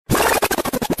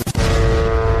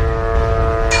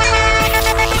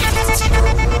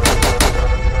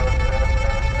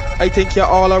I think you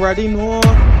all already know.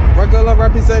 Regular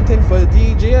representing for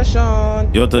DJ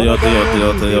Shaun. Yo. Hold on,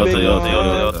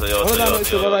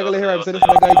 it's the regular here representing for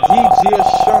the guy DJ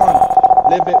Shaun.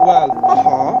 Live it well.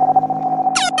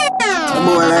 A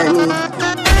boy like me,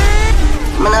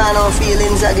 man, I no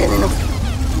feelings again, you know.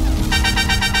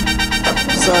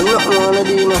 So nothing I wanna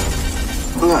do, you know.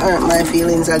 I'm gonna hurt my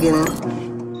feelings again, you know.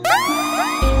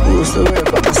 I used to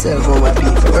work up myself over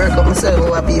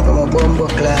people, my bumbo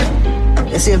clad.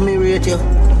 You see if me rate you,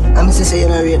 I'm just say you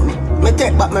don't rate me. Me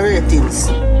take back my ratings.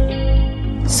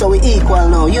 So we equal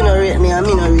now. You don't rate me and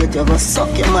me don't rate you. Go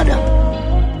suck your mother.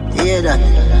 You hear that?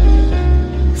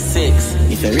 6.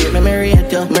 If you rate me rate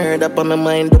you. Murder up on my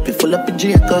mind, up you full up a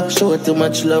Draco. Show too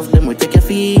much love, then we take your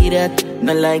feed at.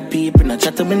 Not like people, not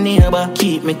chat to my neighbor.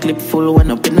 Keep me clip full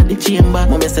when up in the chamber.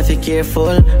 Mama say be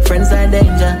careful, friends are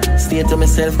danger. Stay to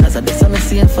myself, cause I do something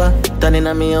safer. Turning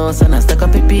on me house and I stack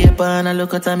up a paper. And I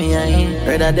look at me, I ain't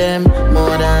rather them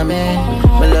more than me.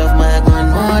 Me love my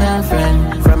gun more than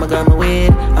friend. From I got my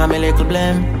weed, I'm a little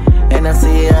blame. And I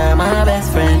see her my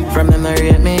best friend. From them I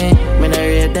rate me, when I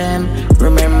rate them.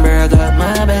 Remember I got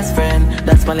my best friend.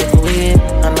 That's my little weed,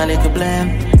 and my little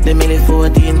blame. They made it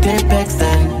 14 clip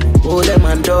extend. Who them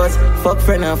on doors, fuck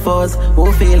friend and foes.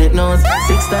 Who feel it knows,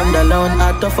 6 stand alone.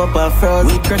 I tough up and froze.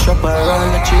 We crush up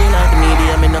around the tree like the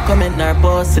media. Me no comment nor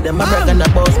post. See them a brag and a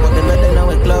boss, but them know they know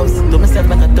it close. Do myself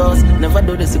like a toast, never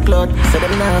do this with cloud. Say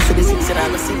them now, see this, say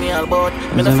that, see me all about.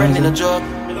 Me no friend in a joke.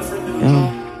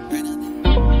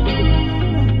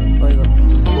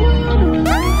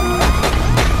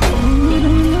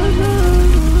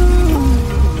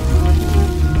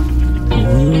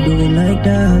 You do it like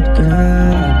that,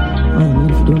 girl. I'm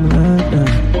if you do me like that.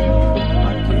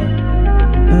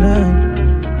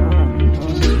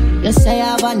 You say I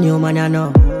have a new man, I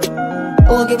know.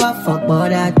 Who give a fuck about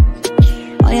that?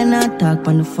 Why you not talk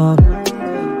on the phone?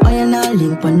 Why you not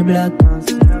link on the block?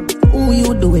 Who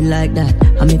you doing like that?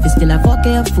 I mean, if you still a fuck,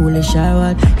 you foolish or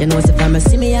what? You know, if I'm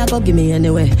see me, I go give me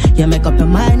anyway. You make up your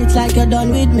mind, it's like you're done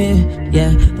with me.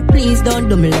 Yeah, but please don't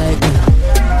do me like that.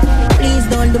 Please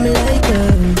don't do me like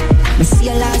that. I see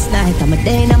you last night, I'm a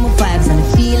day and I'm a vibes and the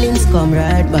feelings come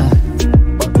right back.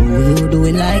 But who you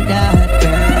doing like that,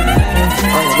 girl?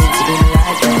 Oh, you need to do me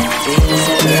like that.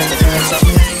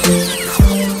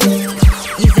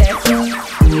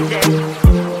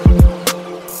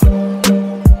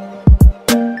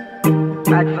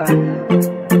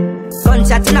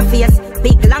 Gunshot in a face,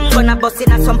 big long gun a bust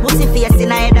in a some pussy face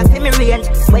in a head of me range.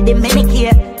 Where the many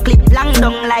care, clip long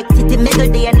down like titty middle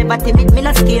day and never timid, me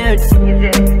not scared.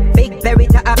 Big berry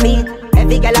to a beat,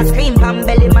 every girl a scream, pan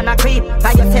belly man a creep.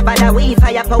 Fire yourself by the weed,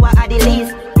 fire power at the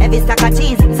least. Every stack of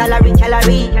cheese, salary,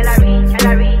 calorie.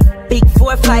 Big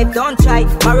 4-5, don't try.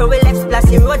 Borrow we left splash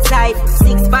the roadside.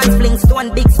 6 bands fling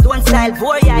stone, big stone style.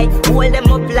 Boy, I hold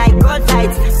them up like gold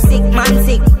tides. Sick man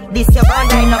sick, this your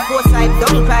bond I no foresight.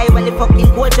 Don't cry when the fucking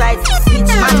cold dries.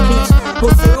 Bitch man bitch,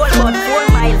 pussy roll about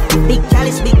 4 mile. Big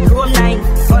calish, big chrome 9.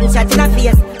 Gunshot in a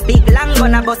face, big long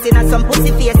gun a bust in a some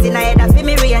pussy face in a head of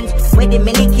me range. Where the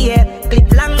mini care,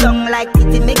 clip long down like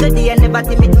titty me good day and never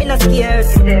timid, me no scared.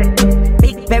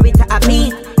 Big berry to a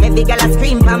beat. Every girl a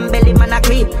scream, pan belly man a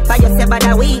creep. Fire yourself by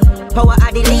the weed, power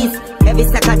at the least. Every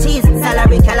stack of cheese,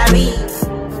 salary, calorie.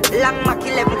 Long Mac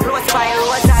 11 close fire,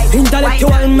 roadside.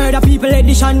 Intellectual murder people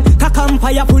edition. Cock and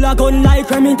fire full of gun like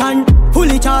Remington.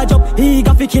 Fully charge up, he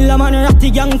got fi kill a man. Ratty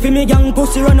gang fi me gang,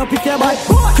 pussy run up if you bad.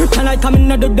 Kryptonite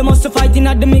coming out of the most fighting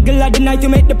at the middle of the night to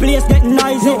make the place get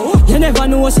noisy. You never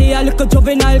know, say a little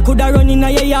juvenile coulda run in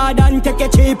your yard and take a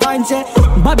cheap and say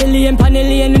Babylon,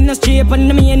 Panellian in the street and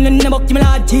the main and the buck to me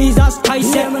Lord Jesus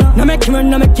Christ. No make him run,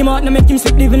 no make him out, no make him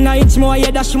sleep, living a inch more.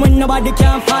 Yeah, dash when nobody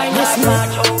can find us.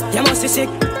 You must be sick.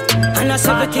 And I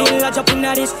 17, I jump in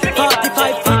at this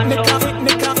 45 feet, me clap.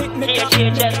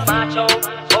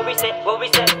 What we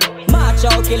say? March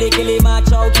out, kill it,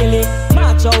 march out, kill it.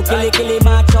 March out, kill it,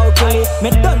 march out, kill it. Me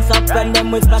done up when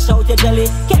them will splash out your jelly.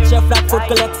 Catch your flat foot,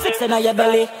 collect 6 in your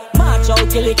belly. March out,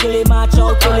 kill it, march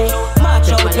out, kill it. March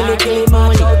out, kill it,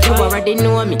 march out, kill it. You already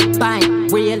know me, fine,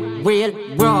 real,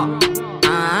 raw.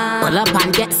 Pull up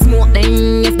and get smoked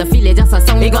then. If the village just a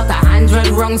song, we got 100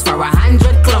 rungs for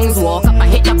 100 clowns. Walk up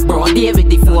and hit the broad day with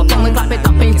the 4. Come and clap it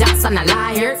up in Jackson a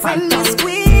liar. When me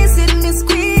squeeze it.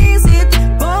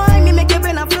 Boy, me make your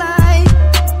brain a fly.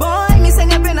 Boy, me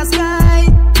send your brain a sky.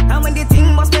 And when the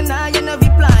thing must be now, you know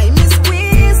reply. Me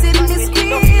squeeze it.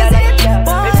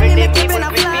 Boy, me make your brain a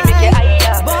fly.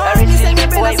 Boy, me send your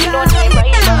brain a sky.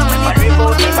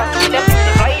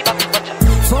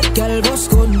 Fuck girl, boss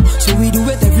gun. So we do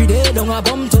it every day, don't a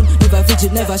bum ton. If I fix Watch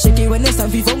it never shake it when it's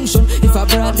time to function. If I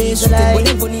broad day, shoot it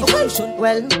whenever need function.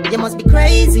 Well, you must be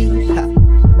crazy.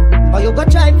 Or you go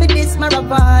try for this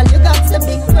marathon. You got to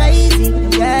be crazy.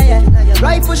 Yeah.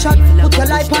 Rifle shot, put your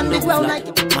life on the ground like.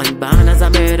 Man born as a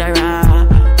murderer,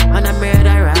 and a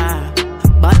murderer.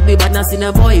 But we bad not seen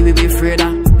a boy, we be afraid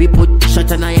of. We put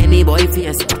shot on any boy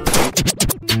face.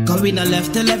 Cause we not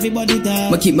left till everybody die.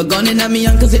 I keep my gun in at me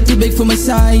hand cause it's too big for my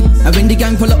side. And when the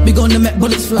gang pull up, we gonna make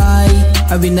bullets fly.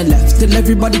 I we not left till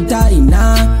everybody die.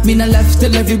 Nah, me not left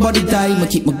till everybody die. I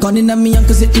keep my gun in at me hand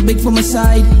cause it's too big for my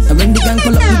side. And when the gang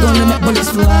pull up, we gonna make bullets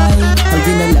fly. I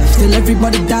we not left till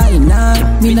everybody die.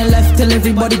 Nah, me not left till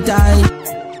everybody die.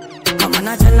 I'm on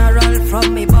a general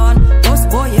from me born. Boss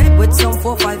boy head with some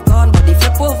 4-5 gun. But if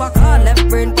you over car, left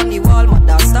brain on the wall.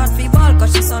 Mother start fi ball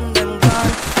cause she son them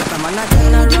gone. I'm on a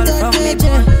general from me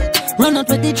born. Run out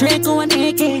with the Draco and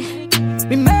AK.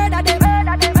 We murder them.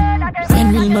 When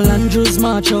real Melandros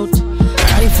march out,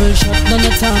 rifle shot, none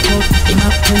of talk out. Him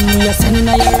up when we are sending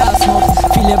a your ass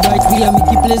out. Feel your bright, we are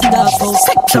make you place dark out.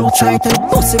 Sex out, try to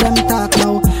pussy them talk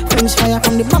now. French fire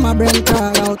from the bomber brain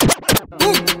crawl out.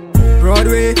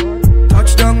 Broadway,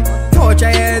 touchdown, touch your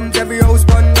hands, every house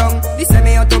bun down. The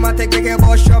semi-automatic make your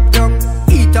boss shop down.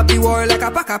 Eat up the wall like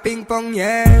a pack of ping pong,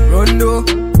 yeah. Rondo,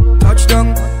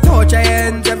 touchdown, touch your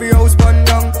hands, every house bun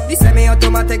down. The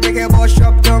semi-automatic make your boss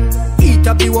shop down. Eat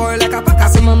up the wall like a pack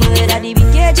of ping pong. Mama made at the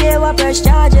BKJ, what press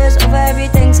charges. Over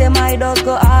everything, say my dog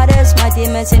go hardest. My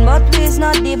team missing, but we's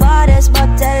not the baddest.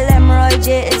 But tell them Roy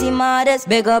J is the maddest.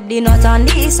 Big up the north and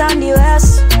the east and the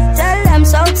west. Tell them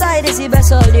Southside is the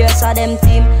best, all the rest of them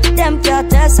team. Them can't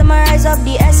test, so I rise up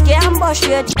the SK and bust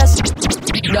your chest.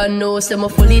 Don't know, say me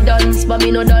fully dance, but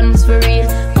me no dance for real.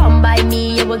 Come by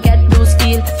me, you will get no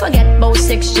steal. Forget about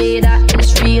 6J, that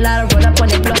is real. I'll run up on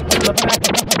the block.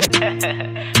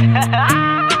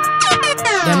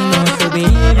 Them know to be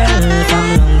evil from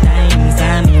long time.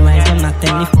 Sammy rise them not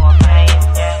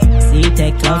 24. See,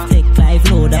 take love, take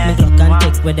life, load up me clock and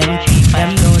take with them.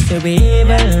 Them know to be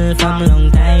evil from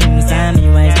long time. Sammy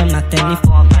rise them not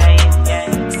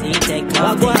 24. See, take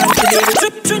love, take life.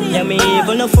 Yeah, me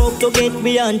even no folk to get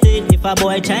me hunted. If a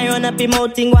boy try run up him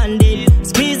out in one day,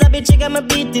 squeeze a bitch, I me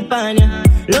beat it pan ya.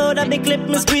 Load up the clip,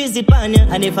 me squeeze it pan ya.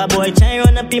 And if a boy try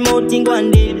run up him out in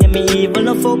one day, yeah, me even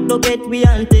no folk to get me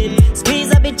hunted.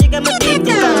 Squeeze a bitch, I me beat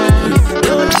it pan.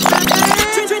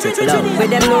 With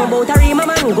them know about a rima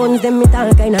man, guns them it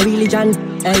all kind of religion.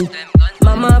 Hey,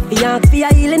 mama fi ask fi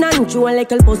a healing and chew a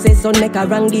little possession make a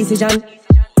wrong decision.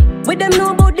 With them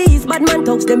know about these bad man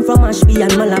talks them from Ashby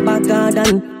and Malabar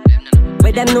Garden.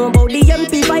 With them know about the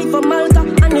MP fight from Malta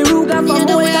and the Ruger from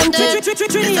Bolton. This is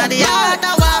the art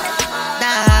of war.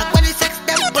 Dog, when the sex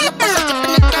them pull up a socket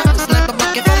in the car, sniper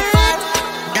bucket from far.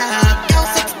 Dog, yo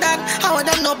 6 dog, how I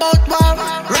don't know about war.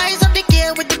 Rise up the gear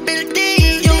with the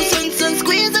building. Yo son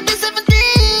squeeze up the 17.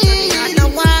 Art of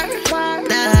war.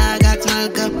 Dog, I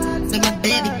smoke up, say my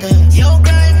baby girl. Yo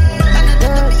girl,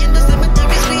 another me in the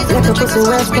cemetery, squeeze up the trigger,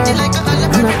 so pretty like a hologram.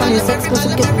 I'm not on your sex,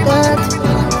 pussy get that.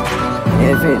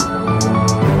 Heavy,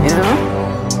 you know?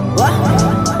 What?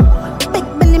 Big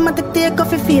belly man to take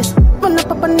off your face. Run up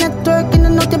a network in the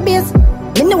naughty base.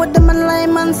 Me know what the man lie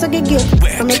man segregate.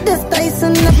 I make this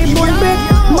Tyson every bone break.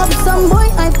 Mob some boy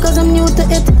hype cause I'm new to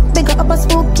it. Bigger up a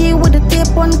spooky with a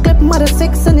tape on clip. Mother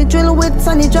 6 and the drill with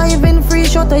sunny driving free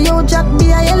shot. Yo Jack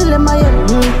B.I.L.M.I.L.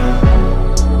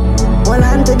 One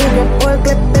hand to the grip or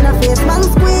clip in a face man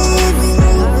squeeze.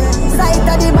 Sight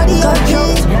of the body of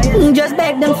just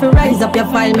beg them to rise up your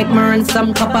file, make me run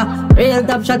some copper. Real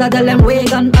top shot, I tell them we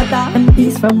gun utter.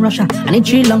 MPs from Russia, and a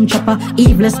tree long chopper.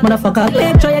 Eveless motherfucker,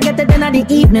 make sure you get it in the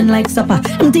evening like supper.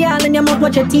 Empty all in your mouth,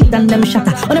 watch your teeth and them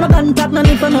shatter. When them a gun tap, no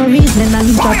need for no reason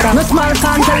and chatter. No small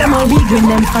can't tell them how we green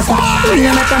them faster. We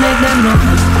are not to make them know.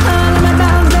 All of my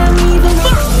dogs, them evil.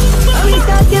 And we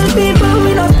start kill people,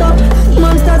 we don't stop.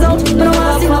 Monsters out, we don't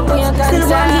want to see no push. Still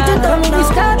want hit it up, we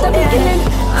start to be killing.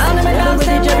 All of my dogs,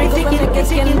 them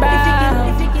skin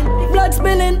brown, blood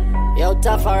spilling. Yo,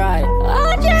 tough, alright.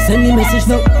 Send the message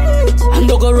now. And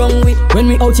don't go wrong with. When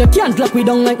we out, you can't lock we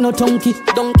down like no donkey.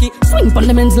 Swing on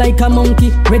the men's like a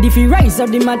monkey. Ready for rise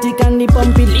of the matic and the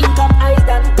pumpy. Link up eyes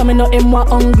down. Coming out M1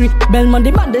 hungry. Belmont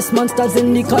the baddest monsters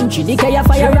in the country. The K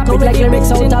fire rapid like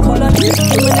lyrics out of Holland.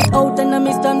 When out and I'm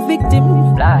a stand victim.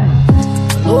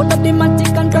 Load up the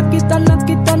matic and track it and knock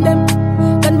it on them.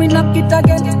 Then we knock it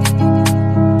again.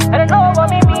 I don't know what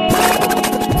me mean.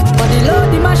 Body load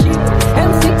the machine,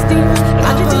 M16.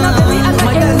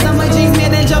 My guns and my jeans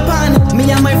made in Japan.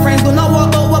 Me and my friends do not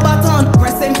walk out with baton.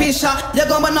 Rest in peace, shot, you're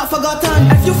gone but not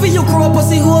forgotten. If you feel you grow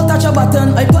pussy, who touch a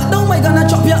button? I put down my gun and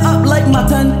chop you up like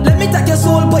mutton. Let me take your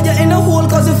soul, put you in a hole.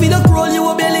 Cause if you don't roll, you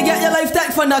will barely get your life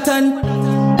for nothing.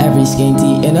 Every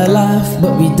skinty in a laugh,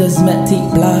 but we just met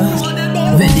teeth blast. When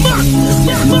the hyenas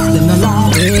get lost in the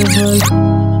laugh.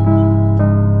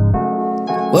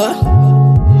 What?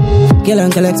 Kill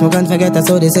and collect, smoke and forget that's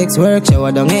how the sex work.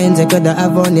 Shower down ends, I coulda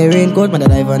have on the raincoat. But I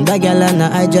dive on the gal and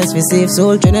I just for safe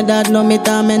soul. Trinidad know me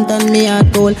torment and me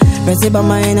at cold. Press it by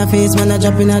my inner face when I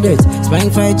drop in a dirt. Spring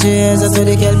fried chairs, that's how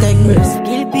the girl take birth.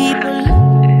 Kill people.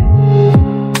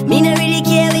 Me no really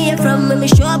care where you from. Me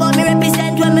sure about me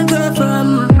represent where me grow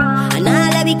from. And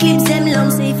all of the clips them long,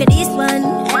 so if you this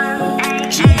one,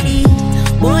 shady.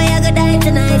 Boy I go die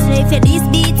tonight, so if you this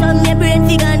beat on me brain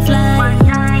figure and fly.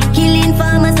 Killing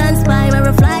farmers and spy, where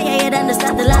we fly higher than the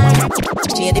satellite.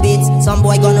 Change the beats, some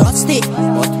boy gone rusty,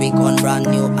 but we gone brand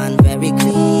new and very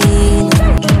clean.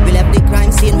 We left the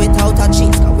crime scene without a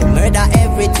cheat, cause we murder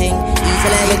everything.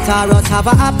 Easily the Taurus have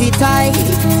a appetite.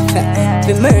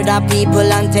 We murder people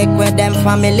and take with them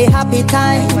family happy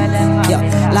time.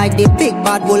 Yeah, like the big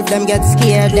bad wolf, them get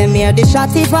scared, them hear the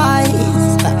shotty voice.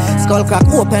 Skull crack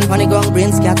open on the ground,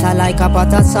 brain scatter like a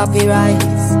pot of soppy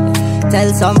rice.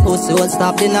 Tell some pussy will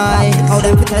stop deny. How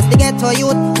them fi test to get to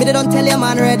youth, me they don't tell your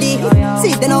man ready.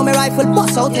 See they know me rifle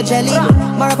bust out your jelly.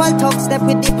 Marvel talk step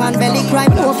with the pan belly.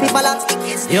 Crime no fi balance the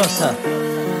case. Yo sir,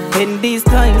 in these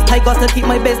times I got to keep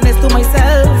my business to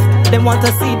myself. Them want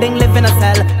to see them live in a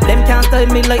cell. Them can't style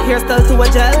me like hairstyle to a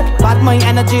gel. Bad mind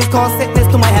energies cause sickness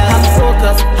to my health. I'm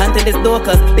focused, hunting this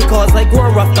docus, because I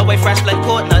grow rough, now I fresh like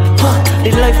coconut.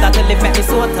 The life that I live make me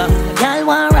sota. Y'all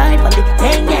want ride on the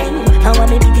gang gang. I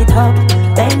want me beat it up,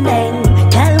 bang bang.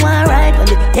 Y'all want ride on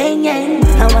the gang gang.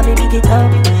 I want me beat it up,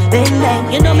 bang bang.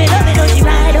 You know me love it, don't she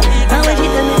ride up? And when she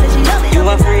tell me that she love it, you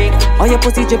a freak. All your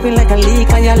pussy dripping like a leak,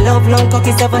 and your love long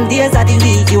cocky 7 days of the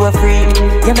week. You a freak.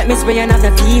 You make me spray and have the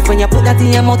thief. When you put that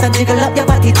in your mouth and jiggle up your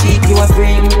body cheek. You a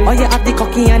freak. All you have the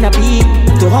cocky and a beat.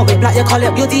 To how it black you call your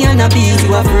beauty and a beat.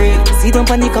 You a freak. See don't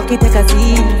pon the cocky take a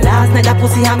seat. Last night that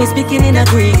pussy had me speaking in a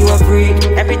Greek. You a freak.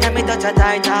 Every time we touch a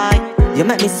tight tie. You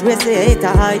make me swear say it's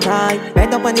a high tie.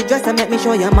 Bend up on the dress and make me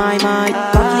show you my mind.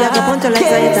 Cocky have the punch like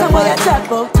say it's a boy I chat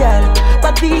about girl,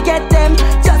 but we get them.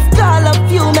 Just call up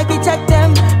you, make me check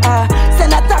them.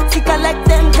 Send a taxi collect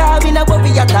them. Car we no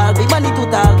worry at all, we money to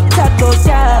talk. Chat about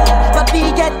girl, but we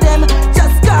get them.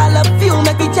 Just call up you,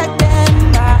 make me check them.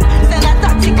 Send a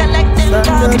taxi collect them.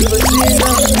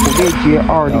 DJ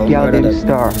R, the gal them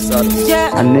star,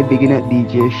 and they begin at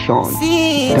DJ Shaun.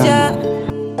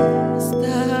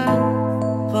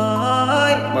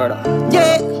 Yeah,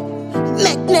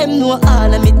 make them know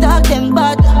all of me talk them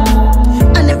bad.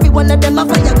 And every one of them a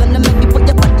fire gonna make me put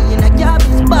your body in a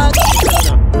garbage bag.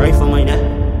 Right for mine,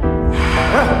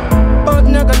 but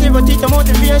negativity to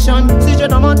motivation. See you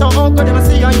no matter how good them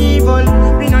see you evil.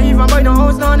 Me not even buy no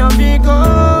house, nor no vehicle.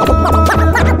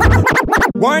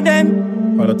 Warn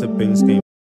them. Follow the pin scheme.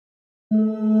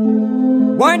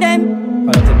 Warn them.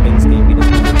 Follow the pin scheme.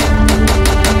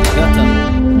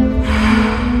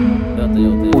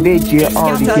 DJ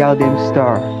R, the gal them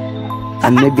star,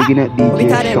 and they begin at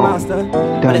DJ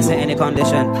Shaun. Listen any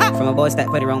condition from a boy step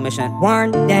for the wrong mission.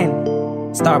 Warn them.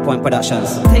 Star Point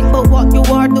Productions. Think about what you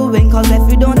are doing, cause if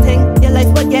you don't think, your life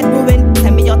will get ruined.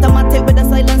 Semi-automatic with a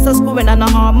silencer screwing and a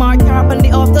armor car on the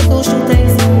after-do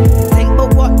shootings. Think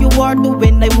about what you are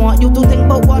doing, I want you to think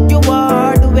about what you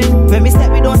are doing. When we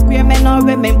step, we don't scream men or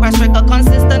women. Press trigger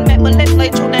consistent, make my lips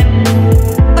like through them.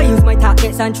 I use my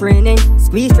tactics and training.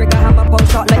 Squeeze trigger, hammer, punch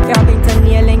shot like carpenter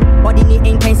nailing. Body need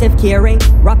intensive caring.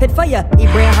 Rapid fire, it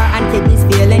brain, heart and kidneys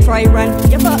failing. Try run,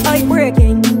 your butt eye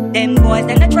breaking. Them boys,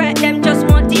 then the track, them just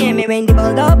want to hear me. When the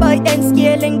ball go by, then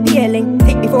scaling, peeling.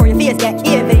 Think before your face get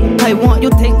heavy. I want you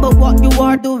to think about what you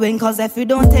are doing, cause if you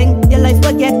don't think, your life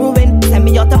will get ruined.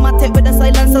 Semi-automatic with a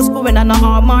silencer screwing and a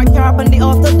armor car on the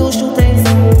after-do shootings.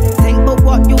 Think about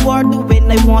what you are doing,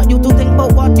 I want you to think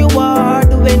about what you are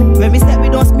doing. When we step, we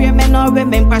don't scream men or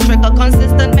women. Press trigger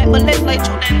consistent, make my lips like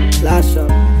through them. Flash up.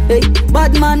 Hey,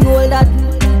 bad man, hold that,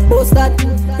 post that.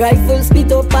 Rifle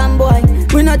spit up and boy.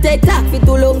 We not take tack for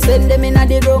too long. Send them in at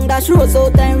the ground. Dash rose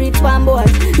out and reach pan boy.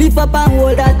 Lift up and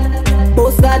hold that,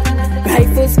 post that.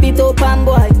 Rifle spit up and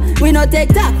boy. We not take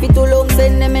tack for too long.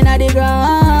 Send them in at the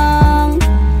ground.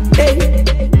 Hey,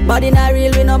 body not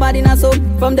real, we nobody not so.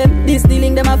 From them, this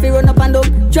dealing them have to run up and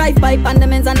down. Drive by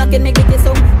pandements and knock and make the case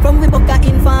up. From we bucka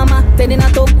informer, tending a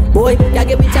top. Boy, ya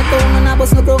get with a tongue and a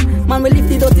bus no chrome. Man, we lift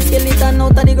the dirty skeleton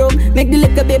out of the ground. Make the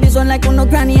little babies run like when no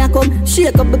granny a come.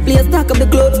 Shake up the place, stack up the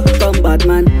clothes. Come bad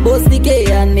man, bust the K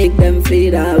and make them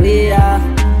fade away. Yeah.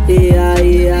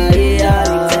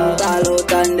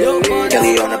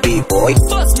 Kelly on the beat, boy. boy.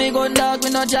 Bust me gun dog, me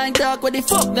no giant talk. What the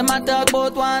fuck them a talk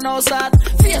about one house at?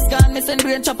 Face gone, missing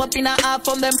brain chop up in a half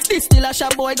from them. This still a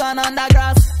shop boy gone on the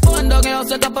grass. Gun dog, you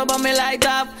also top about me like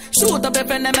that. Shoot up your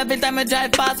friend them every time me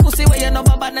drive past. Pussy where you know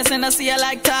my badness and I see you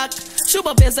like talk. Shoot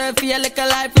up yourself for your little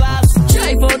life last.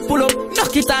 Drive out, pull up,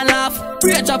 knock it and laugh.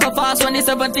 Break up a fast when the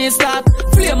 17 start.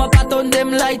 Flame up a ton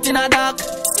them light in a dark.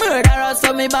 Murderers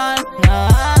on me band.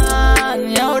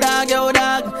 Yo dog, yo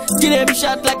dog. Give them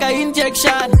shot like a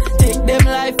injection. Take them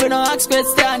life we no ask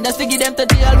question. Just to give them to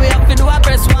jail we have to do a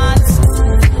press once.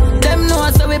 Them know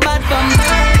so we bad from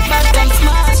birth, bad from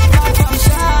smash, bad from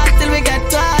shot. Till we get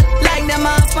caught. Like them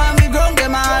off and we ground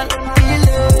them all. Kill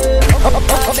them.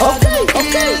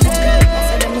 Okay.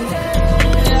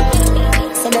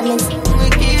 Say them is we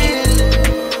kill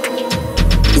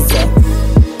them.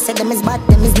 Say them is bad,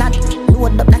 them is not.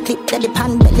 Load up the clip, the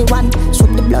pan belly one. Shoot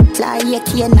the blood fly,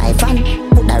 AK knife and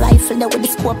put the rifle there with the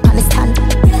scope on his stand.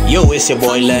 Yo, it's your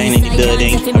boy Lion in the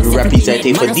building. I'm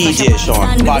representing for DJ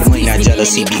Shaun. Bad mind and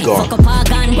jealousy be gone. Fuck up a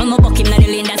gun, when my buck him na the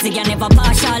lane, that's the guy never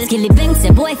partial. Kill the bank,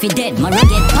 say boy if he dead, my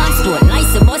rugged passport.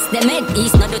 Nice to bust them head,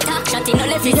 east not the talk, shot in no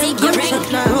left, you see your ring.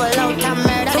 Roll out and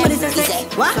murder them. Say,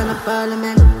 what? Son of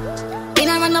Parliament. In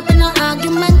a run up in an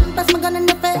argument. Pass my gun in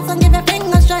the face and give a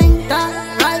finger shine.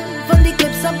 Right, from the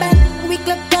clips of bed. We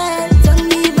clip heads on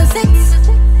the evil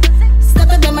 6. Step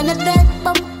at them in the dead.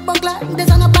 Bump like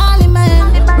this on a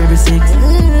Parliament. River 6,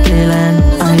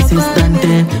 Clearland, Isis,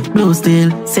 Dante, Blue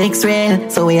Steel, 6 rail.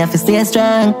 So we have to stay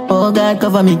strong. Oh God,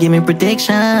 cover me, give me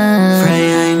protection.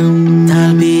 Freya,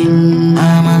 Talbi,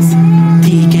 Amas,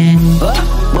 TK.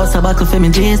 Bust a buckle for me,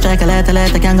 G, strike a light,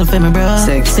 a candle for me, bro.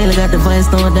 Still got the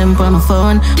voice, know them from my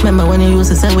phone. Remember when you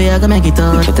used to say we are gonna make it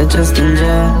out. Put it just in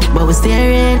jail, but we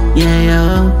steering, yeah,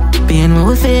 yo. Being what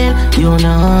we feel, you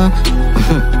know.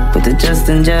 Put it just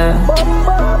in jail.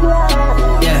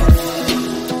 Yeah.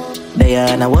 They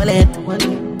are in a wallet.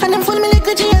 And them full me like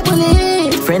a G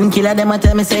police. Friend killer them a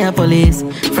tell me say a police.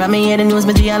 From me hear the news,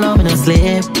 me G alone me no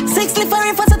sleep. 6 for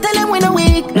if I tell them we no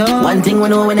weak. No. One thing we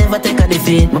know we never take a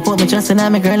defeat. Me put me trust in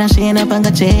my girl and she ain't up and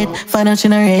got cheat. Find out she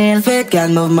no real. Faith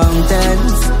can move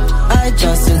mountains. I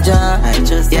trust in Jah. I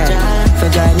trust in Jah. For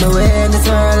guide me way in this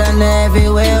world and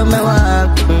everywhere me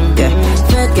walk. Yeah.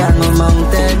 Faith can move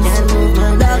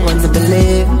mountains. That one's a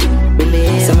believe.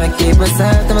 So I keep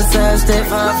myself to myself, stay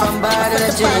far from bad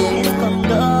energy.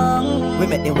 We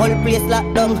make the whole place lock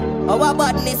down. Our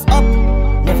badness up,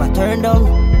 never turn down.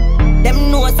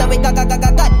 Them know so we got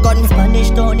gun.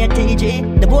 Spanish down your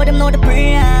TG. The boy them know the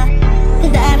prayer.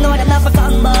 Them know them not for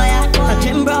come boy. A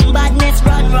Jim Brown badness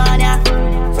run yeah.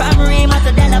 From Rima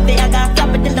to De La Vega,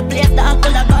 clap it in the place that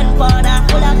full of gunpowder.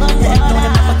 Full of gunpowder. Them know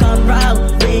them not for come round.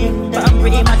 From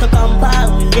Rima to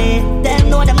compound. Them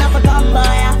know them not for come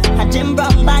boy. A Jim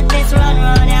Brown badness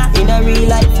run yeah. In a real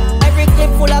life, every clip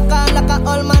full of car like a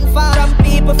old man farm. From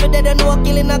people for dead and no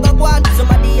killing a go one.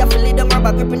 Somebody a feel it, them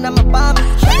rubber gripping on my palm.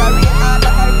 Shot a real hard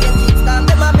like a real cheap stand.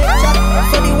 Them a make shot,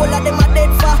 so the whole of them a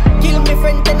dead for. Kill me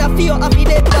friend, then a few of the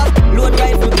dead back. Load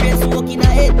rifle, brain smoke in a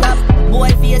head top. Boy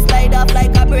face slide off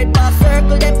like a bird pop.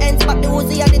 Circle them ends back the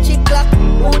Uzi and the chick clock.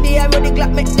 Who the arrow the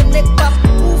Glock makes them neck pop.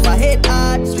 Move a head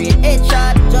hard, straight head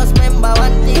shot. Just remember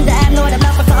one thing. Them know them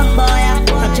not for come boy.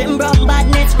 A Jim Brown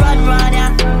badness run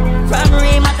yeah. From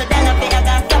Rima to De La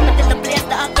Vega, come to the place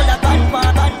that full of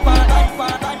gunpowder.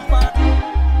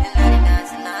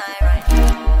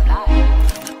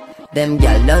 Them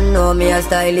gal don't know me a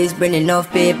stylist, bring enough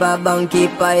paper, bank keep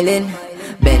piling.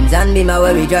 Benz and Beamer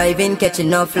where we driving, catching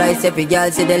enough flights, every gal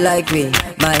say they like me.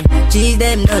 My cheese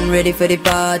them done ready for the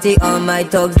party, all my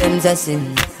thugs them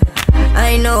zessin'.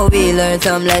 I know we learned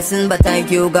some lessons, but thank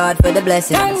you God for the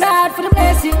blessings. Thank God for the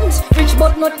blessings, rich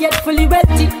but not yet fully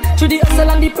wealthy. Through the hustle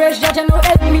and the pressure, Jah no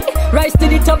help me. Rise to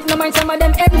the top, no mind some of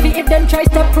them envy. If them try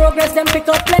stop progress, them pick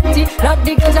up plenty. Lock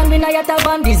the girls and we not yet a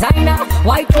van designer.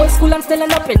 White old school and still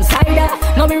end up insider.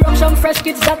 Now me rock some fresh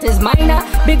kids, that is minor.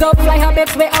 Big up fly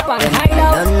habits, way up and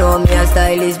higher. Don't know me a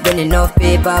stylist, bring enough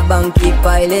paper, bank keep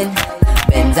piling.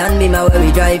 Benz and Beamer where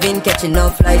we driving, catching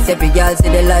enough flights, every girl say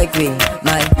they like me.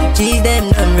 My cheese them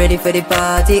done ready for the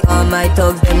party, all my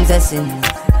thugs them zessin'.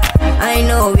 I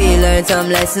know we learned some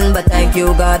lessons, but thank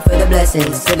you God for the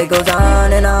blessings. Still it goes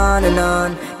on and on and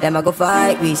on. Them I go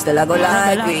fight, we still I go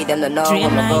like we. Them don't know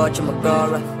I'm a coach, I'm a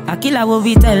girl. I kill her what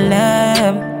we tell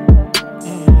them.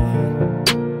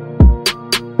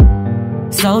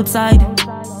 Southside.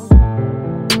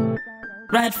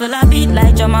 Ride full of beat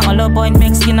like drummer. Hollow point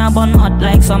make skin a bun hot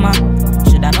like summer.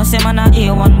 Shoulda know say man a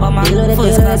A1 bomber.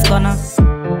 First class gunner.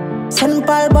 St.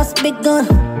 Paul bust big gun.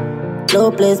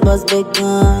 Low place bust big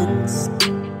guns.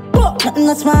 Nothing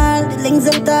not small, the links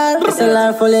them tall.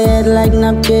 SLR full of head like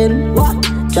napkin.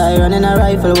 Try running a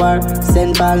rifle war.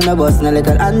 St. Paul no bus, no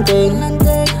little hunting.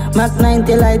 Mac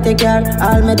 90 light take care.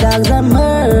 All my dogs are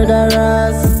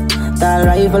murderers. Tall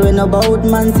rifle with no boat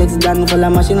man. 6 gun full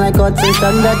of machine like Hudson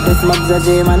standard. This mug's a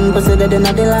J-man, pussy dead in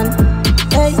the land.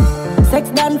 Hey, 6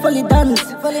 gun fully done.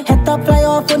 Head top fly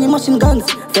off on the machine guns.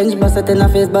 French bust it in a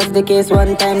face, bust the case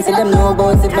one time. See them know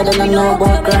about it, better than know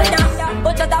about crime.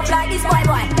 But shut up like this boy.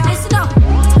 Listen up.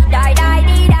 Die.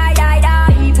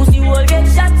 Pussy will get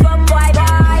shot from boy.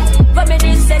 From me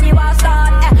this and you are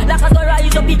start. Like a door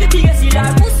rise up in the biggest hill.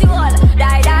 Pussy will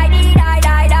die.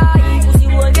 Pussy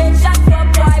will get shot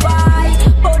from boy.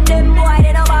 But them boy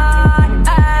they no bad.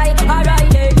 Alright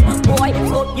then. Boy,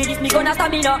 fuck you this me gonna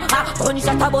stamina.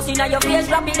 Gunshot a bust inna your face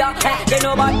rapida. They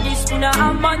know about this tuna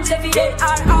and months every day.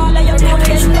 All of your know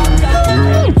get stronger.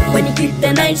 When you keep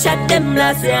the 9 shot them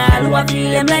last year, who I feel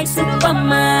them like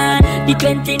Superman. The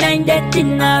 29 death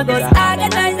in August,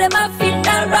 organize them a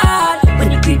funeral.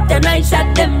 When you keep the 9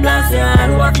 shot them last year,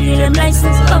 who I feel them like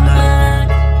Superman.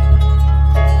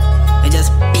 I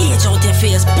just bitch out your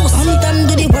face, pussy. Sometimes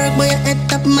do the work, but your head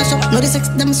top mash up. Know the 6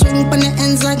 them swing pon your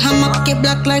ends like hammer. Keep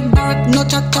black like Barack, no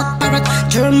chat parrot.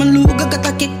 German Luga got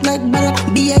a kick like Barack.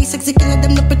 B.I. sexy killer,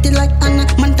 them no pretty like Anna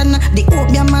Montana. The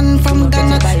Obia man from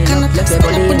Ghana. Let's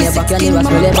every day in your back and you was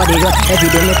well body go. Every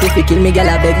day me fi kill me, girl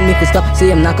I beg me to stop. See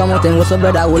him knock come out and what's up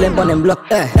brother, hold him on them block.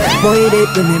 Boy they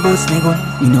when me boost me gun.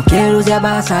 You no care who's your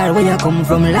boss or where you come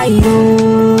from, like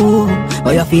you.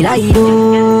 Or you feel like you.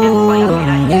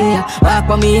 Yeah, walk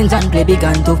for me and play big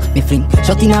and tough. Me fling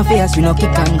shot in your face, we no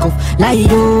kick and cuff. Like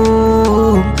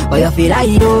you. Or you feel like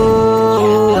you.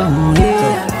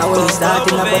 Yeah, I will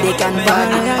start in a body can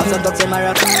party. Have some dogs in my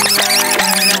rock.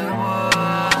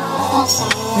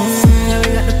 Yeah, we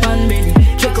got the pan baby.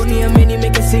 Check on your mini,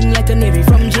 make it sing like a navy.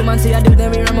 From gym and say I do,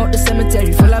 then we ram out the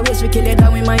cemetery. Full of waste, we kill it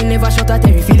down, we mind never shot at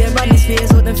Terry. Feel them on his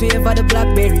face, out them favor the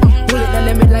blackberry. Pull it down,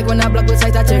 them it like when I block with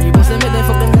sight at Terry. Bust them with them,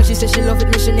 fuck them, girl, she say she love it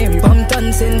missionary.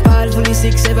 Pumpton, St. Paul, fully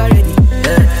 6, ever ready.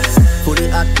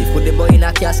 Fully active, put the boy in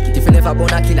a casket. If you never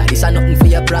born a killer, this are nothing for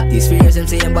your practice. Fears them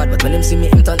saying bad, but when them see me,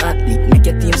 him turn athlete. Make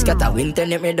your team scatter, winter,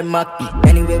 them made the mark beat.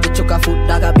 Anyway, we chuck a foot,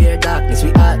 dog a bear darkness.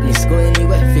 We heartless, go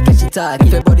anywhere, fi catch it target.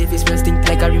 If your body fish friends stink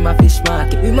like a rim of fish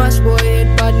market. We mash boy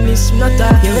head badness, not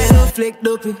that. Yeah, we no flake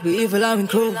dopey, we evil and we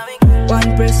crew.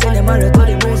 One press and them arrow to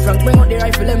the moon. Frank, bring out the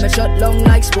rifle, let me shot long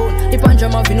like spoon. The punch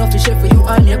jam off enough to share for you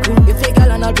and your crew. If they call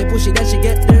and I'll be pushy, then she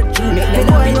get dirt too. Make them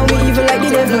boy know we evil like the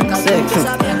devil.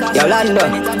 Yolanda.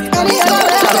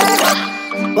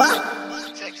 What?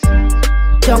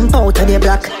 Jump out of the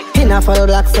block, in a full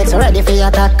black sex, ready for your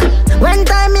attack. When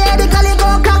time here the gully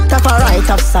go crack, top a right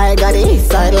upside, got the east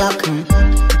side lock.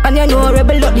 And you know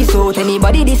rebel up this out.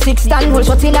 Anybody the 6 dan hold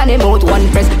shot in and them out. One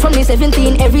press from the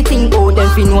 17, everything out. Them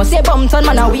fin know say Bumpton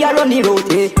man, now we are on the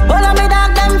road. All of me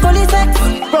dog them fully sex.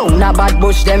 Round a bad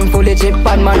bush, them fully chip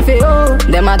and man fi oh.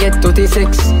 Them a get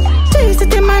 36. Chase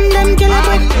the man, them kill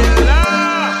it.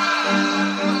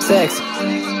 Sex.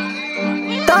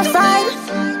 Tough side.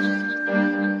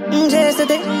 Chase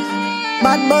the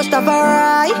bad bush tough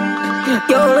alright.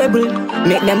 Yo rebel,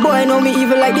 make them boy know me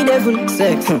evil like the devil.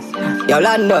 Sex.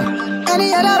 Yolanda.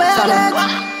 Any other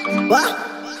way. What?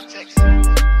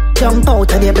 Jump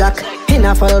out of the block, in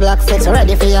a full black sex,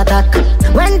 ready for your attack.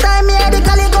 When time here the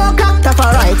gully go crack, top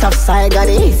a right upside, got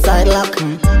the east side lock.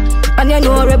 And you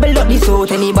know rebel up this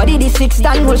out. Anybody the 6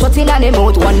 dan hold shot in and them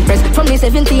out. One press from the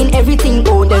 17, everything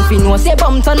out. Them fin know say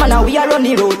Bumpton man, now we are on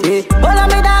the road. All of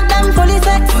me dog them fully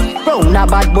sex. Round a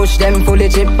bad bush, them fully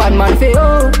chip and man fi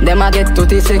oh. Them a get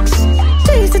 36.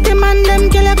 Chase the man, them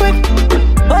kill it quick.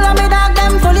 All of me dog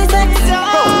them fully sex.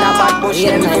 Round a bad bush,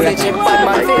 them fully chip and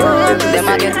man fi oh. Them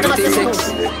a get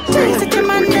 36. Chase the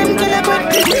man, them kill it quick.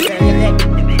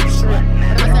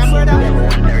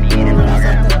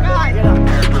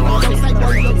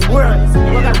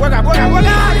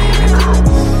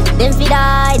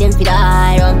 Them fi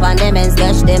die, run pon them and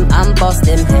slash them and bust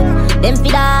them. Them fi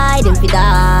die, dog. Them fi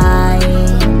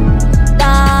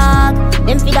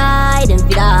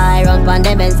die, run pon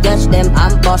them and slash them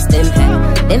and bust them.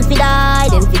 Them fi die,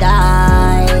 dog.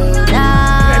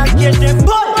 Let me get them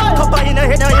boy. Copper in a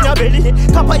head or in a belly.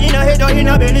 Copper in a head or in in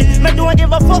a belly. Me don't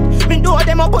give a fuck. Me know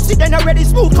them a pussy then already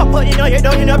smooth. Copper in a head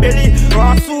down in a belly.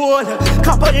 Raw soul.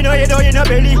 Copper in a head down in a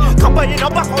belly. Copper in a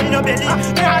back in a belly.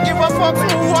 Me don't give a fuck.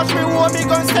 Who watch me hold me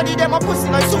gun steady. Them a pussy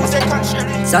like Susie and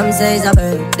Shelly. Some say it's a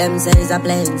bird, them say it's a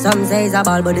plane. Some say it's a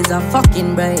ball, but it's a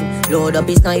fucking brain. Load up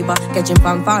his sniper, catch him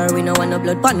from far. We no want no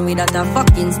blood pun without a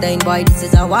fucking stain. Boy, this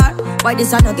is a war. Why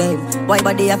this a no game? Why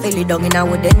body I feel it down in a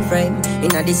wooden frame?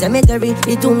 In a the cemetery,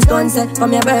 the tombstone set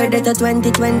from your birthday to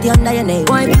 2020 under your name.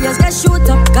 Why we just get shoot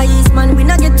up? Guys, man, we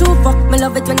not get too fuck. Me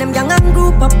love it when them young and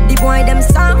group up. The boy them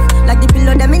soft, like the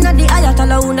pillow them in a the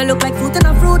ayatollah. Who no look like fruit in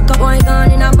a fruit cup. Boy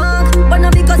gone in a mug, but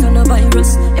not because of no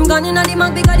virus. Him gone in a the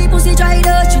mug because the pussy tried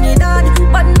to Trinidad.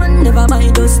 Bad man never buy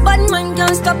us. Bad man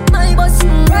can't stop my bus.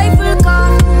 Rifle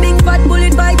car, big fat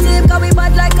bullet by tape. Cause we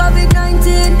bad like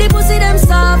COVID-19. The pussy them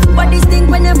soft, but this thing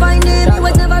when they find him, he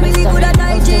was never really good at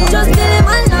hygiene. Just kill him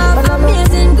and laugh.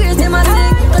 Amazing grace, them a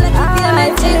sick. Collect the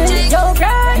payment, chick. Yo,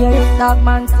 cry. Yeah, dog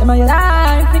man, am I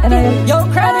alive? Yo,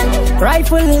 cry.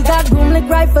 Rifle got boom like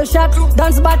rifle shot.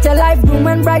 Dance about your life, boom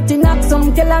and bright in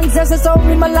some kill and zest. So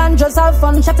we Milan just have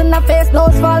fun. Shot in the face,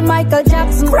 nose fall Michael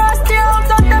Jackson. Frost the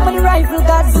out on them and the rifle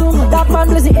got zoom. That man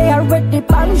was the air with the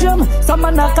panjum. Some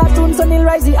man a cartoon, so he'll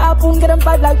rise the harpoon. Get them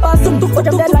fight like possum. Put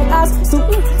them dead like ass.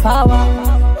 Power.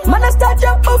 Man a start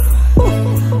jump up.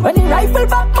 When the rifle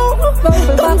back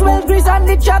move, guns well grease and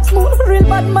the chat smooth. Real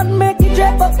bad man make it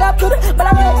drop up that good. But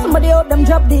I know somebody out them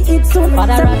drop the heat soon.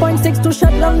 7.6 to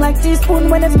shut down like teaspoon.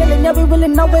 When it's getting yeah we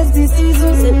willing now it's the season.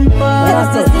 It's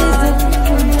the season.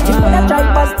 When I try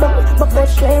pass down, but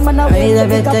push flame and I raise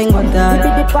everything on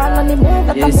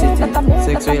that. Yes it is.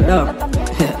 Sex real love.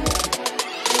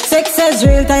 Sex is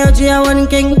real, tie G a one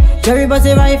king. Jerry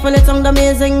Buzzy rifle, it sound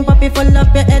amazing. Puppy full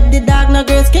up your head, the dog no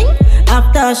grace king.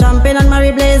 After champagne and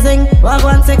Mary blazing. Walk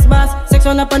one sex boss, sex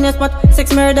run up on your spot.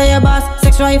 Sex murder your boss,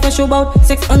 sex rifle shoot out.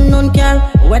 Sex unknown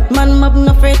car, wet man mob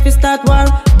no afraid to start war.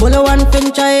 Bullet one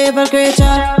finch a evil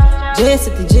creature.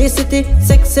 J-City,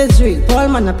 sex is real. Paul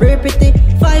man a pretty pretty.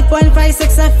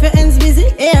 5.56 F your ends busy.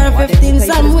 AR-15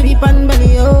 Sam with the pan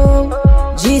belly,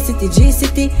 oh. G-City,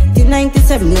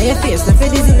 T97, now your face. The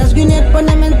fed is in a grenade,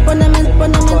 Panamint.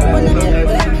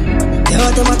 They're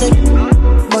automatic.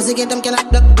 Bossy get them cannot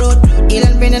block road.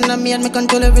 Elon brain and me and me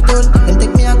control every tone. Them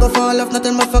take me and go fall off,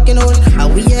 nothing my fucking hold.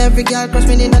 And we every girl crush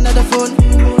me in another phone.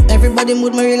 Everybody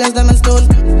mood me real as diamond stone.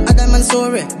 A diamond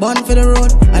story, born for the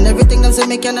road. And everything them say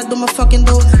me cannot do my fucking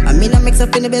do. I mean I mix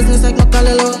up in the business like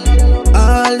Macalelo.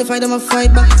 All the fight, I'ma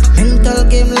fight back. Mental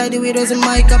game like the weirdos in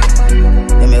my cup.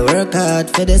 Let me work hard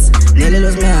for this. Nearly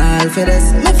lose my all for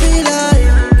this. Me feel like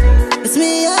it's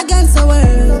me against the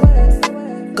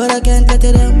world. God, I can't let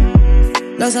it down.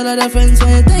 Lost a lot of friends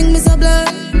when you think me so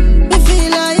blood. Me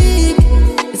feel like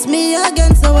it's me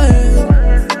against the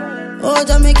world. Oh,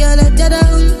 Jamaica, let you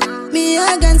down. Me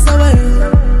against the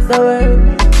world. The world.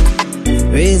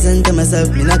 Reason to myself,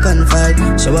 me not confide.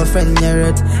 Show a friend your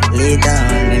hurt. Later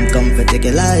on, them come for take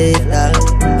your life.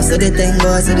 I saw the thing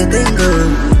go.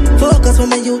 Focus on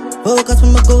my youth, focus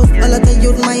on my goals. All of the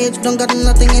youth my age don't got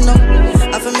nothing, you know.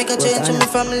 I have to make a change in my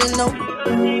family now.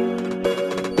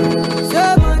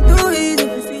 Someone too easy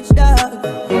to switch dog.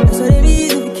 That's what they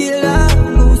reason to kill dog.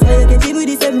 Who's why you get him with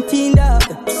the 17 dog.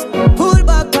 Pull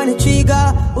back on the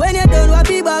trigger. When you're done, what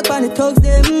be back on the thugs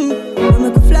them. When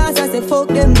make a flash, I say fuck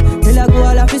them. Till I go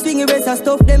all off the swing erase and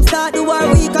stuff them. Start the war,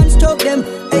 we construct them.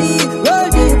 Hey, roll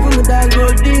deep, put me down,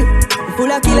 roll deep.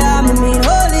 Full of killer, I mean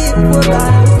holy. Poor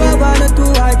God, if I want a 2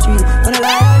 or 3. When I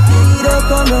loyalty, don't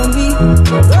come on me.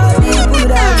 Roll deep, put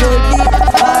me down, roll deep.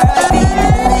 R.I.P.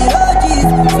 roll deep.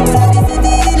 Full of the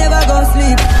city, never gon'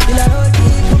 sleep. Till I roll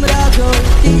deep, put me down, roll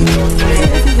deep.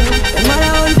 Man, I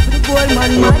want for the gold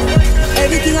man.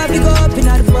 Everything I pick up in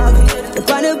the bag. The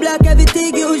panel black,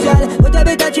 everything usual. But I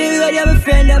better chill with you, my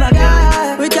friend, I'm a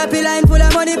guy. With a line full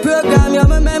of money program. You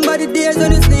remember the days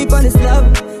when you sleep on the slab.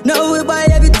 Now we buy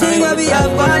everything where we have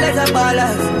ballers and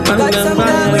ballers. Got some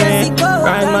time we are sick out.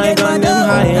 Ride my gun them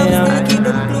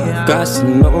higher.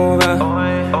 Crossing over,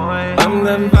 I'm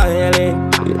them violate.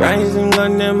 Rising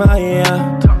gun them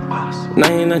higher.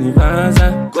 9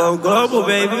 anniversary. Go,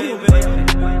 baby.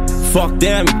 Fuck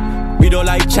them. We don't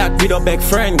like chat, we don't beg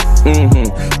friend.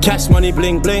 Cash money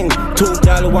bling bling. 2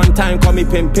 gal one time call me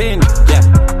pimpin'. Yeah.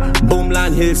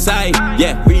 Boomland hillside.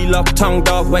 Yeah. We lock tongue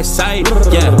dog west side.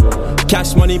 Yeah.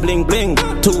 Cash money bling bling.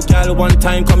 2 gal one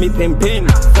time call me pimpin'.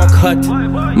 Fuck hot,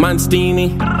 man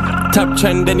steamy. Top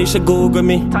trend, then you should Google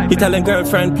me. He telling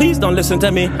girlfriend, please don't listen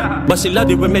to me. But she love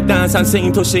it when me dance and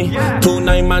sing to she.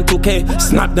 2-9 man 2K,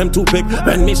 snap them too big.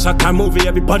 When me shot a movie,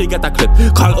 everybody get a clip.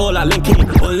 Call all a link in,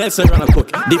 unless I run a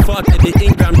cook. Default at the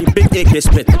Ingram, the big AK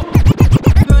split.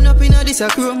 Run up in a this a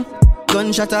chrome.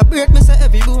 Gunshot a break, me say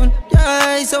every bone.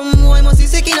 Yeah, some boy must be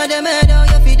sick inna them head. How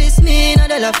you feel this me inna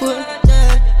the la phone?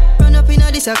 Yeah, run up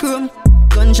inna this a chrome.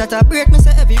 Gunshot a break, me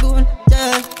say every bone.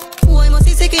 Yeah, boy must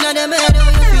be sick inna them head. How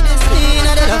you feel this me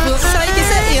inna the la phone? Psyche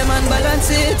say, hey man, balance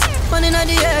it. Man inna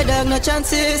the air, dog, no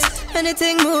chances.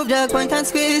 Anything move, dog, point and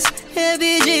squeeze. Hey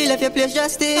BG, left your place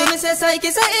justice. So me say,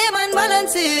 psyche say, hey man,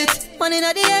 balance it. Man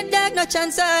inna the head, dog, no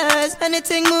chances.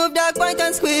 Anything move, dog, point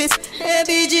and squeeze. Hey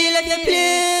BG, left your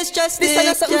place justice. This is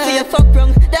not something for your fuck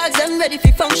wrong. Dogs them ready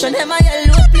for function. Them a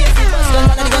yellow place. The first gun,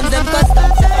 and the guns them custom.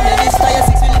 Yeah, this tire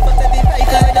 6 really put every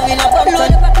fighter down in a bump.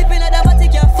 Load up a clip in a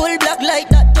dramatic, yeah. Full black light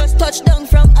that just touched down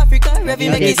from Africa.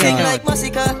 Revy make it sing like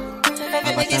massacre.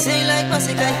 Revy make it sing like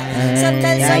massacre. Some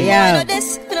tell some boy know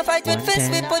this. We no fight with fists,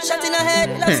 we put shot in a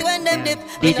head. Loves when them dip.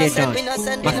 DJ Shaun,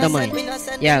 mastermind.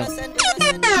 Yo,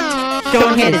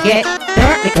 Shaun head is get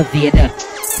dark like a Vader.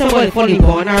 Somebody fully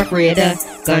born or afraid.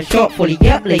 Gunshot fully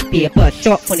up like paper.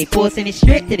 Shot fully posting it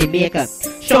straight to the maker.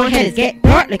 Shaun head is get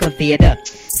dark like a Vader.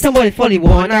 Somebody fully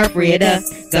worn or afraid.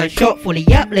 Gunshot fully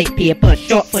up like paper.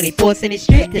 Shot fully posting it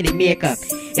straight to the maker.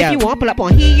 If you want pull up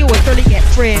on here, you will surely get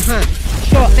sprayed, huh?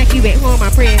 Short make you went home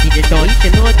and pray. DJ Shaun, you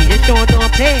should know DJ Shaun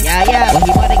don't play. Yeah. Well,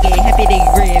 he wanna get happy, they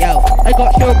grave. Yo, I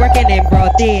got show working in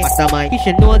broad day. Mastermind, you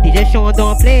should know DJ Shaun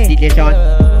don't play. DJ Shaun,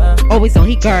 always on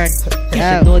he guard. You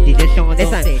should know DJ Shaun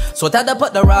don't play. So tell them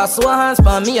put the raw so hands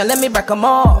for me and let me break them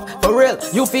off. For real,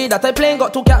 you feel that I playing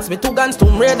got 2 cats with 2 guns,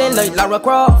 Tomb Raiding like Lara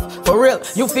Croft. For real,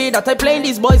 you feel that I playing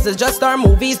these boys is just our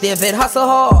movies, David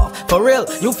Hasselhoff. For real,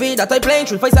 you feel that I playing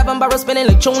 357 barrels spinning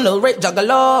like Chunel, Rick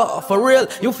Juggalo. For real,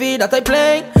 you feel that I playing.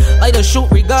 I don't shoot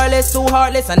regardless, too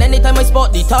heartless. And anytime I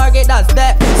spot the target, that's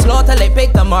death. Slaughter like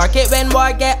pick the market. When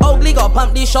war get ugly, got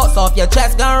pump these shots off your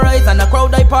chest. Gun rise and the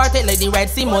crowd I parted like the Red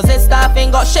Sea. Moses staff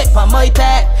ain't got shit for my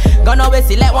tech. Gun always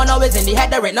select one always in the head.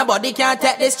 There ain't nobody can't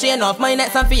take this chain off my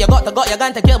neck. Some for you got your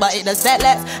gun to kill, but it does set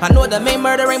less. I know the main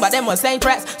murdering, but them was same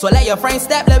threats. So let your friend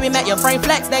step, let me make your friend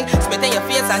flex. Then spit in your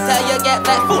face until you get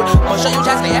that food. I'll show you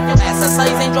chest like if you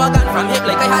exercise. Ain't draw gun from hip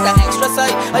like I had an extra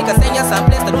side. I can send you some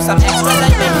place to do some extra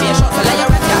like me. Shot, so let you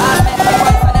rest your ass back for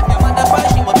twice. And if your mother cries,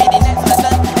 she will be the next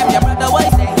person. If your brother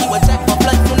wise, then he will check for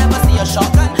blood. You never see a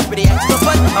shotgun with the extra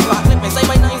fun. I'm back clip inside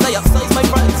my nines, I upsize my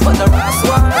fronts. But the rest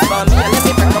one for me and let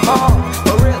me break them all.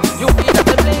 For real, you feel that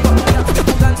the play got 2 cats with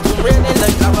 2 guns, Tomb Raiding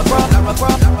like Lara Croft, Lara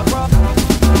Croft, Lara Croft.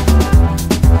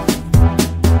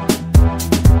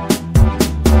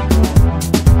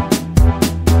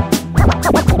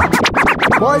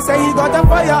 Boy say he got a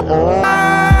fire.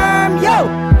 Yo,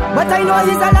 but I know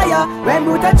he's a liar. When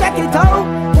Brutal check it out,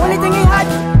 only thing he had,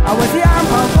 I was the arm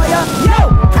on fire. Yo,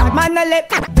 tag man a lip,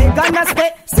 big gun a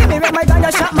spit. See me with my gun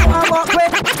a shot, my arm walk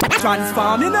with.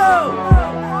 Transform, you know.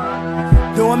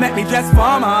 Don't make me dress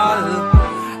formal.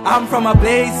 I'm from a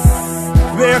place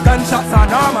where gunshots are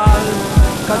normal.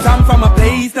 Cause I'm from a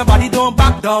place nobody don't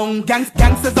back down.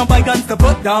 Gangsters don't buy guns to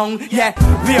put down. Yeah,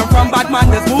 we're from bad man,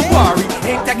 there's move worry.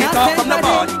 Ain't take it off from the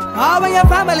body. All when your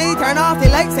family turn off the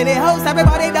lights in the house,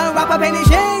 everybody down wrap up in the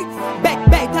shades.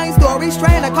 Bedtime stories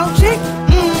trying to count shit.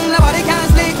 Nobody can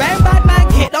sleep when bad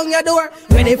man hit on your door.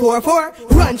 24/4,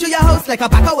 run to your house like a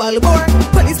pack of wild boar.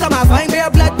 Police come and find bare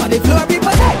blood on the floor.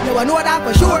 People dead, you will know that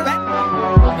for sure.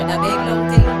 With a big long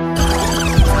thing.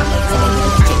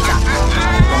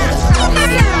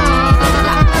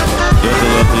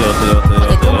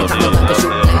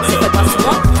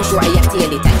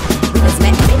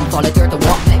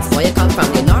 Where you come from,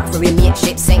 you north, where we make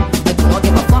shit sing. I do not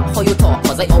give a fuck how you talk,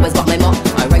 cause I always got my mom.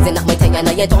 I rising up my thing and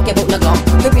I ain't talking about no glove.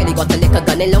 You really got to lick a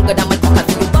gun in longer than my pocket.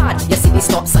 Feel you bad, you see me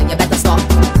stop sign, you better stop.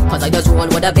 Cause I just roll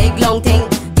with a big long thing.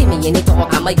 Give me any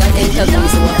talk and my gun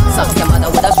interviews. Sucks your mother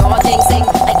with a straw thing sing.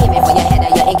 I aim it for your head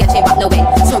and you ain't get back no way.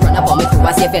 So run up on me through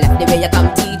as if you left the way you come.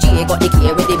 TG got the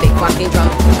key with the big fucking drum.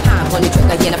 Hand on the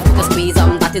trigger, you know, to squeeze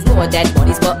that is more dead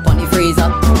bodies but on the freezer.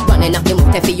 Running up your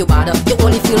mouth and feel you bother. You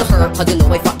only feel hurt cause you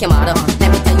know I fuck your mother.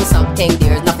 Let me tell you something,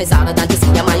 there's nothing sadder than to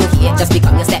see a man you hate just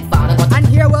become your stepfather. And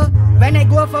here when I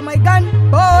go for my gun,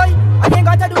 boy, I ain't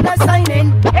got to do no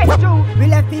signing. It's true, we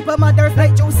left people mothers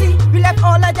like Josie. We left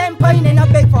all of them pining a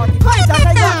big 45 that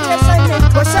I got here shining.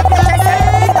 Push up your chest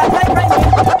and that like rhyming.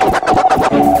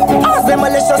 As them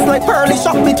malicious like pearly,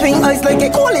 shot between eyes like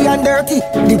it coolly and dirty.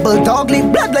 The bulldog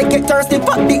leave blood like it thirsty.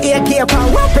 Fuck the AK power,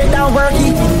 wrap it down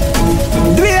worky.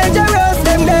 Dangerous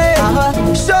them there,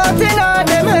 shooting on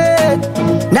them head.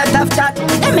 Not tough chat,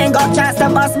 them ain't got chance to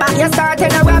bust back. You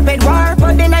starting a rapid war,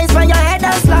 put the knives on your head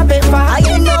and slap it far. I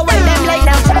ain't know when them like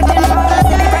now chatting for us.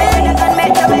 Celebrate the gun,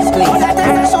 make your wish. All that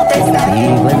is a shooting star.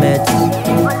 Limit.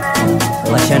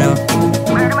 What you know?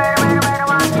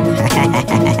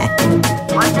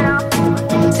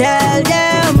 Tell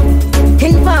them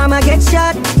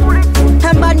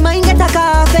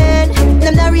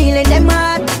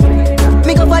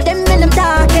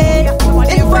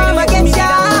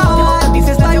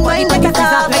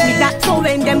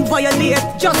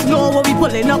Just know what we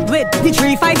pulling up with. The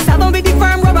 357 with the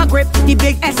firm rubber grip. The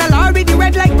big SLR with the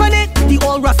red light on it. The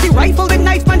old rusty rifle with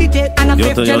knife on the tip. And a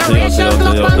fifth generation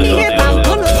Glock on the hip. And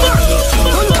pull up.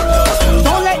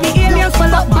 Don't let the aliens pull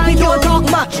up and you talk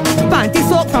much. Panty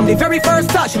soak from the very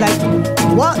first touch. Like,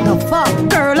 what the fuck?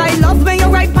 Girl, I love when you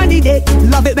ride on the dick.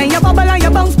 Love it when you bubble and you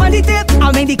bounce on the tip.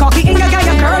 I mean the cocky in your guy,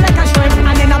 you curl like a shrimp.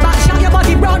 And then a back shot your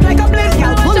body broad like a bliss.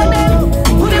 Girl, pull up.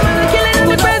 Put him on the killing in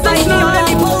the presence. Let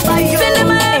me pull by you. Send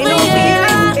him out,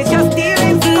 yeah. It's just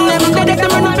dealing. Never let them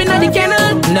run up in the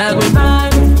kennel. Dog we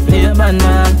bad, play a bad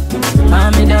man.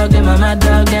 I'm me dog, them a mad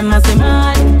dog, them a say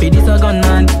mad. Be this a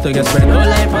gunman, so you spread all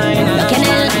like pine.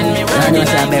 And me running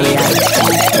like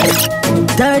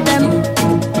Dirt them.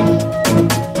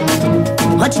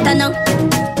 Watch it now.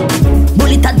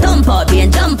 Bullet a dumper, be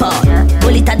and jumper.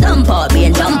 Bullet a dumper, be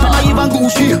and jumper. I even go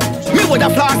shit. Me with a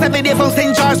floss every day from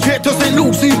St. George straight to St.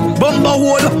 Lucie. Bumper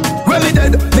hole, when me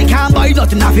dead. Me can't buy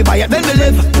nothing, have to buy it when me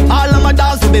live. All of my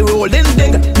dogs will be rolling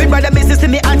big. Me brother, me sister,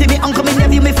 me auntie, me uncle, me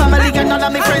nephew, me family, and none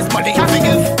of me friends, but they can't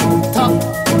forgive. Tough.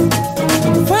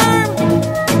 Firm.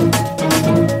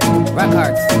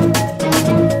 Records.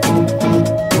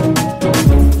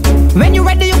 When you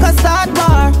ready, you can start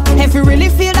bar. If you really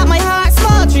feel that my heart's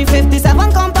small,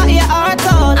 357 come by your heart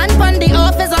out. And pon the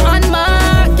office or on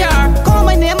marker. Call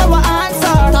my name, I will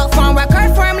answer. Talk from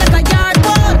record firm like a yard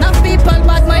ball. Enough people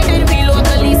bad minded, we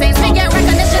locally say we get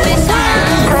recognition in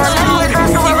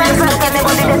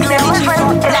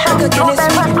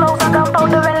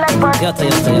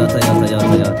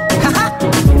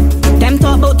Them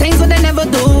talk about things what they never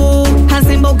do. Hands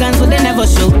about guns what they never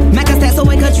shoot. Make a step so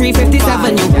I could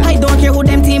 357 you. I don't care who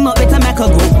them team up with a make a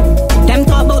group. Them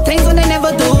talk about things what they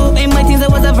never do. In my teens I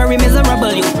was a very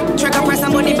miserable you. Trick a press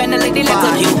somebody bend like the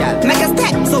letter you. Make a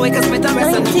step so I can spit a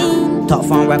rest of you. Top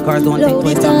phone records don't think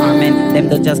twice to harm men. Them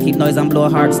that just keep noise and blow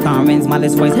hard storm winds.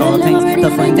 Malice voice all things. To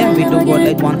find them we do good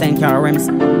like 110 car rims.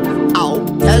 Ow.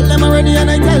 Tell them already and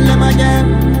I tell them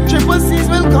again. Triple C's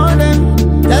will call them.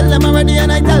 Tell them already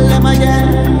and I tell them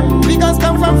again. We guns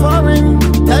come from foreign.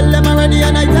 Tell them already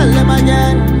and I tell them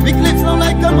again. We clips sound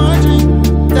like a margin.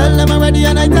 Tell them already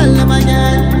and I tell them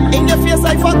again. In your face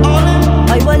I fuck all them.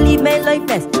 I will leave men like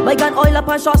this. My gun oil up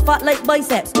and shots fat like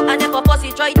biceps. And if a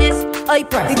pussy try this, I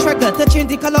press. The trigger to change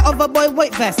the color of a boy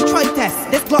white vest. Try test.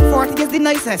 This Glock 40 is the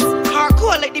nicest.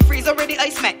 Hardcore like the freeze already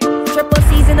ice met. Triple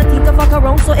C's in a team to fuck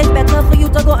around, so it's better for you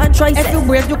to go and try. If you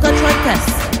brave, you can try test.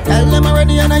 Tell them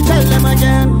already and I tell them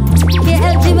again.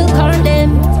 KLG will call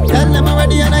them. Tell them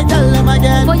already and I tell them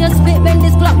again. For your spit when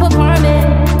this Glock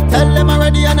performing. Tell them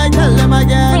already and I tell them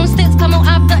again. From sticks come out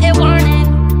after a warning.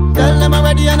 Tell them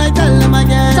already and I tell them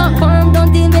again. Talk firm,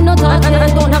 don't deal with no talk. And I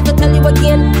don't have to tell you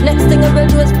again. Next thing I will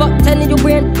do is fuck telling you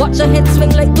brain. Watch your head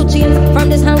swing like two chains. From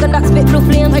this hanger that spit blue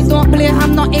flames. I don't play,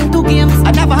 I'm not into games.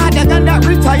 I never had a gun that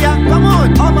retire. Come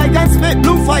on, all my guns spit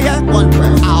blue fire. One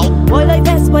press, ow. Boy like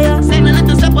best fire. Same a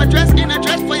little step dress in a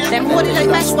dress fire. Them hold it like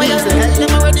mesh fire. Tell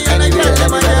them already and I tell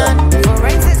them again.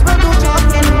 Forensics will do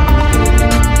talking.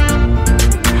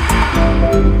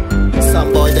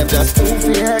 Some boy them just too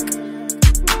fake.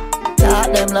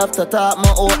 Talk them love to talk, my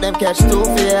out them catch too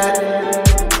fake.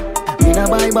 Me no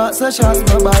buy box of shots,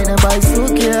 but buy them buy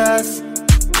suitcase.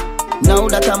 Now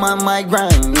that I'm on my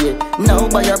grind, yeah. Now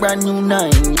buy a brand new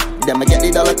 9. Them I get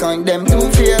the dollar coin, them two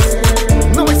face.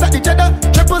 No it's at the cheddar.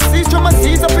 Triple C's, triple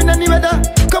C's up in any weather.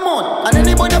 Come on, and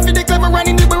anybody feel the clever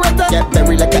running the beretta. Get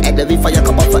buried like a egg, the fire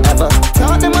come up forever.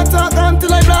 Talk them and talk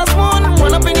until I blast one.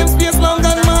 Run up in them space long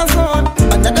and mass on.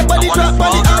 Another body drop,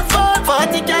 body hard fall.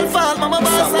 40 can fall, mama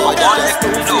boss. You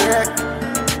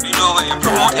know when you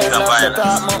promote is the violence.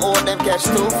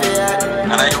 And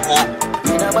I hope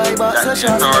that the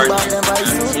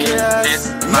authorities see this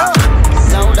matter.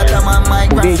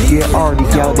 DJ R, the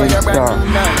girl them star.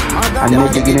 And now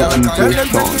they gonna DJ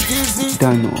Shaun.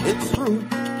 Don't know. It's true.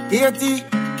 Haiti,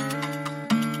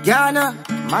 Ghana,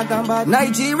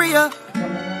 Nigeria.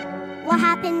 What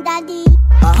happened, Daddy?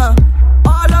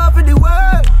 All over the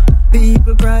world,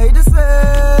 people cry the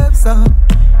same song.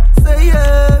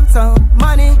 Same song,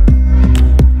 money.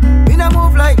 We not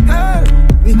move like girl.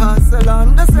 We hustle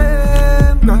on the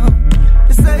same ground.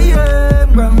 The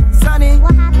same ground, sunny.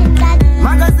 What happened, Daddy?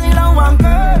 Magazine on one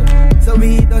girl, so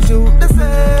we don't shoot the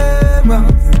same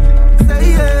rounds.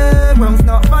 Same rounds,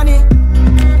 not funny.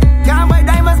 Can't buy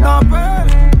diamonds, not pearl,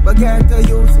 but get to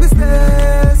use, we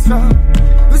stay strong.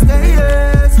 We stay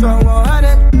strong,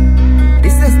 100. The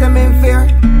system in fear.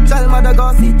 Child mother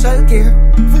go see child care.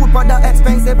 Food product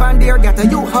expensive and dear. Get a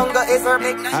you hunger is her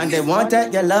big night. And they won't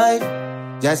take your life.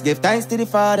 Just give thanks to the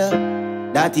Father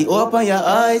that He open your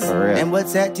eyes and will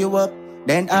set you up.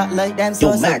 Then act like them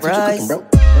so surprised.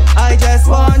 I I just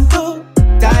want to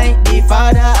thank the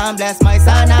Father and bless my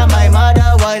son and my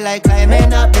mother while I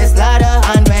climbing up this ladder.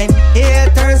 And when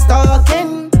haters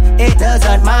talking, it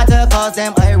doesn't matter, cause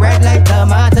them I red like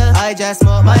tomato. I just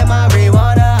smoke my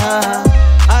marijuana.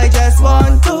 I just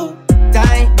want to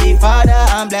thank the Father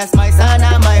and bless my son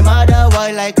and my mother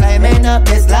while I climbing up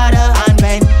this ladder. And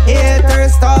when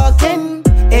haters talking,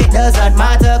 it doesn't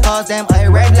matter, cause them I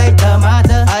red like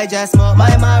tomato. I just smoke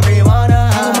my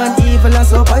marijuana. Human evil and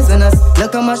so poisonous.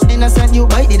 Look how much innocent you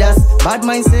bited us. Bad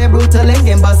mind say brutal and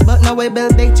game boss, but now we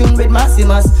build big tune with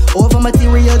Maximus. Over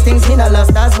material things me not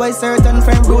lost. That's why certain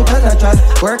friend brutal not trust.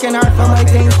 Working hard for my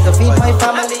things to feed my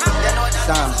family.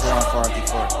 Psalms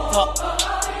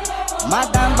 144.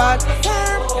 Madam bad.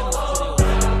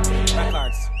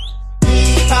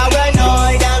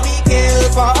 Paranoid and we kill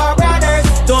for our brothers.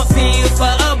 Don't feel for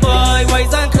a boy,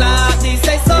 wise and clap. They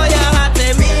say so you had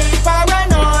to me.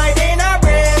 Paranoid in our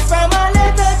brains from a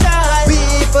little child. We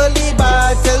fully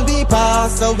bad till we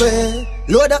pass away.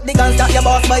 Load up the guns, start your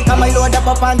boss bike, and I load up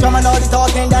and drum and all the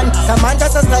talking done. Some man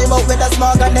just a slime out with a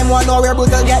small gun, them want know where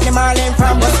brutal get the marlin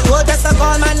from. But you just a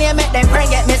call my name, make them friend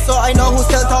get me, so I know who's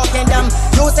still talking them.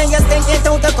 You saying you're thinking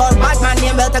to call bad man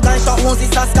name, belt a gunshot wounds,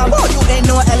 it's a scam. Oh, you ain't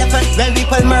no elephant. When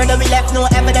people murder, we left no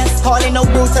evidence, calling no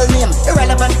brutal name,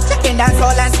 irrelevant. Checking dance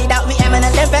all and see that we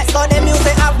eminent. Them vets call them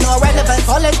music have no relevance.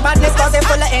 College badness cause they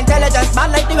full of intelligence.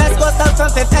 Bad like the West Coast stuff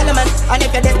from Fifth Element. And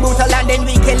if you're this brutal and then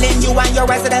we killing you and your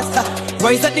residents.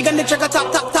 Rise up the gun, the trigger,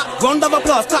 tap, tap, tap. Round of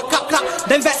applause, clap, clap, clap.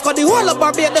 Them vets got the whole of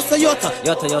Barbados, so yota.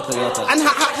 And ha,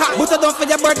 ha, ha. Butter down for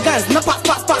your bird guns. No pass,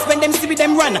 pass, pass. When them see me,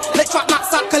 them run. Let trap, max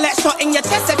up, collect shot in your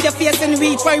chest. If you're facing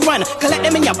reach, try run. Collect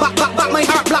them in your back, back, back. My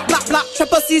heart, black, black, black.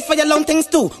 Triple C's for your long things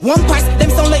too. One price,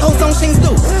 them sound like whole song things do.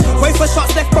 Rifle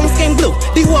shots, left bronze skin blue.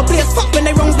 The whole place fuck when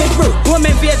they wrongs big brew.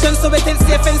 Women vision, so it ain't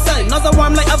safe inside. Nothing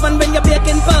warm like oven when you're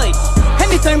baking pie.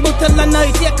 Anytime brutal and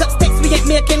night, yeah, cut sticks, we ain't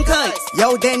making kites.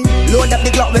 Yo, then load up the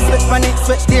Glock, we switch on it,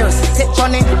 switch gears, titch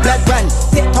on it, blood run,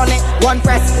 tip on it, one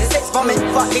press, 6 for me,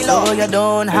 fuck the law. So you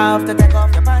don't have to take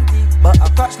off your panty, but a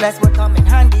crotchless will come in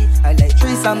handy. I like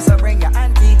threesome, so bring your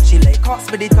auntie. She like cops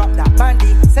with the top that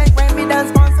bandy. Say when me dance,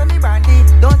 sponsor me brandy.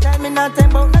 Don't tell me nothing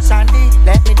about no shandy.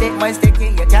 Let me take my stick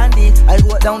in your candy. I'll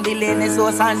go down the lane, it's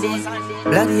so sandy.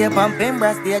 Bloody a pumping,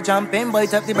 breast they a jumping.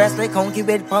 Bite up the breast like honky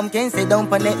with pumpkin. Sit down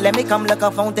on it, let me come like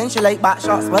a fountain. She like back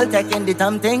shots while taking the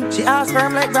thing. She ass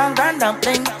firm like grand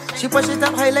dumpling. She push it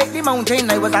up high like the mountain.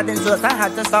 I was adding sauce, I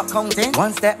had to stop counting.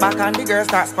 One step back and the girl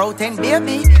starts sprouting.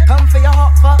 Baby, come for your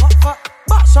hot fuck.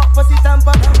 Back shot pussy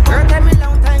temper. Girl tell me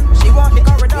long time. She want the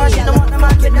corridor, she don't want the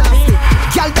man get the beat.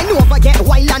 Girl bend over, get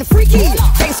wild and freaky.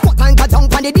 Then squat and go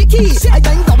down on the dicky. I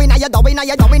bend down in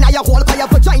your hole, cause your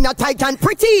vagina tight and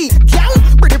pretty. Girl,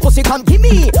 pretty pussy come give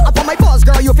me. Up on my balls,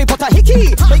 girl, you fi put a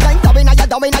hickey. I bend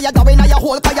down in your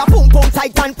hole, cause your boom boom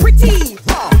tight and pretty.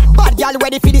 Bad girl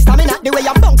ready for the stamina. The way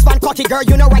your bounce fan cocky, girl,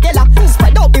 you know regular.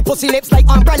 Spread out the pussy lips like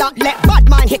umbrella. Let bad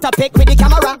man hit a pic with the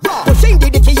camera. Pushing the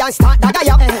dicky and start the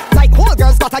gaya. Like whole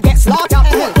girls gotta get slaughtered.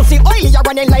 Pussy oily, you're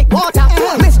running like water.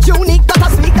 Miss Junique got a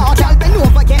sweet daughter. Girl bend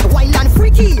over, get wild and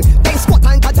freaky. Then squat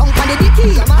and go down on the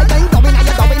dicky. I bend down in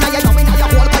your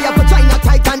hole, cause your vagina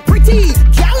tight and pretty.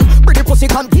 Girl, pretty pussy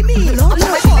come give me. Up on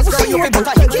my balls, girl, you fi put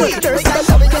a hickey.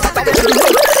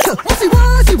 What she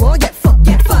want, get fucked.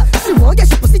 She want, get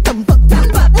she pussy dump up.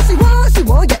 What she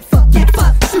want, get fucked.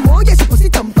 She want, get she pussy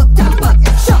dump up.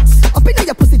 Shots up in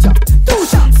your pussy jaw. 2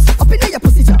 shots up in your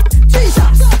pussy jaw. 3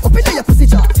 shots up in your pussy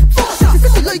jaw. 4 shots. She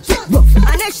said she like it rough.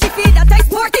 And if she feel that I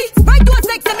sporty, right to a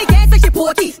sex and me can't say she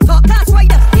porky. Top class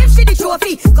rider, give she the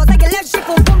trophy, cause I get left she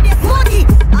from be smoky.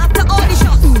 After all the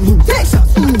shots, take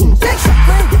shots, take shots,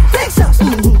 take shots,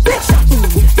 take shots,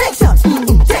 take shots,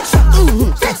 take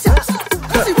shots, take shots.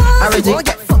 She want,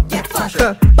 get fucked.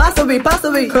 Pass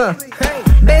away,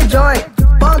 big joint,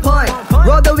 point,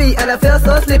 roll the weed and I feel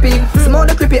so sleepy. Small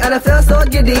and creepy and I feel so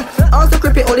giddy. Also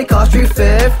creepy, only cost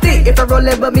 $3.50. If I roll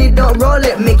it, but me don't roll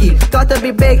it, Mickey. Gotta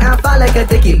be big and fat like a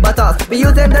dicky. But us, be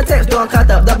using the tips, don't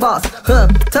cut up the boss.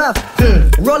 Tough,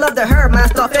 roll up the herb, man,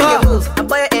 stop fingering moves. I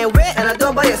buy it in wet and I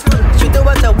don't buy it screw. She do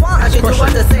what I want and she do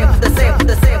what the same.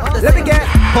 Let me get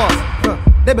pause.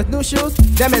 They with new shoes,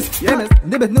 them is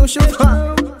they with new shoes.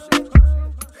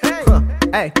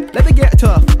 Hey, let me get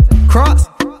tough. Cross,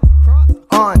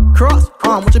 on,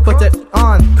 what you put it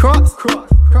on? Cross,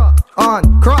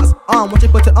 on, what you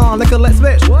put it on? Like a let's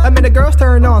switch. I made the girls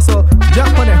turn on, so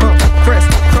jump on it, Chris,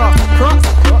 cross,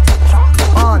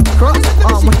 on,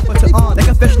 what you put it on? Like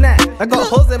a fishnet. I got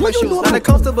holes in my shoes, and they're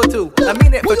comfortable too. I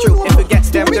mean it for true. If it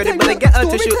gets damn dirty, but I get her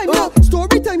to shoot.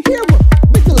 Story time here,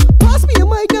 pass me a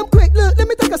mic, damn quick. Look, let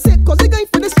me take a sip, cause they going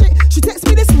for this chick. She text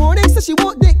me this morning, said she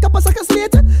won't dick. Couple seconds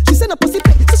later, she said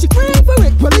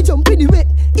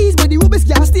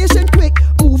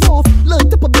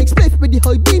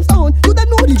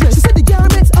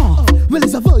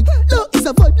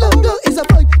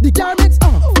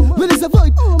Well, it's a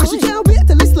vibe, and she can't wait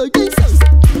till it's like this.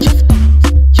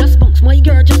 Just bounce, my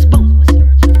girl, just bounce.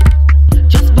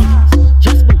 Just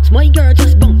bounce, my girl,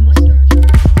 just bounce.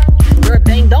 Girl,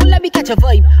 bang down, let me catch a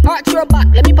vibe. Arch your back,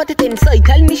 let me put it inside.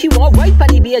 Tell me she want right,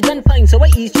 paddy be a John Fine. So I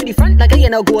ease to the front like I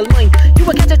ain't a gold mine. You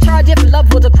will catch a charge if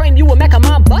love was a crime. You will make a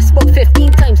man bust about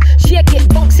 15 times. Shake it,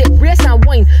 bounce it, brace and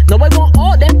wine. Now I want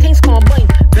all them things combined.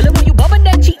 Girl, when you bubble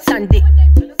them cheeks and dick.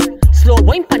 Slow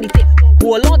wine pan the tip.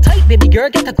 Hold on tight, baby girl,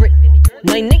 get a grip.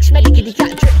 My next make the kitty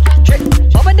cat drip, drip.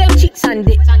 Bubble them cheeks and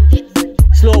dick.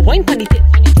 Slow wine pan the tip.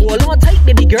 Hold on tight,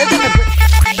 baby girl, get a grip.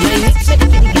 My next make the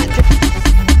kitty cat drip.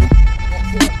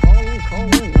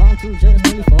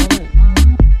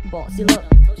 Bossy look,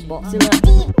 bossy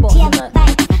look, bossy look.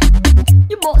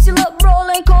 You bossy look,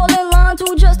 rolling, calling, line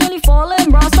to just nearly falling.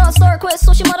 Brown start quest,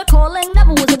 so she mother calling.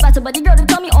 Never was a better, but the girl to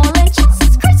tell me all in.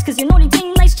 Jesus Christ, cause you know the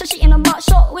thing nice, chushy in a box,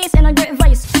 short waist and a great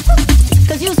vice.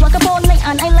 Cause you rock up all night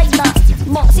and I like that.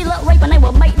 Bossy look right and I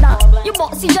will bite that. You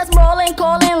bossy just rolling,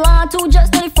 calling, line to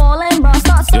just nearly falling. Brown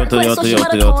start quest, so she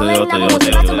mother calling. Never was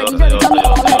a better, but the girl to tell me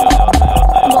all in.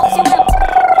 Bossy whip,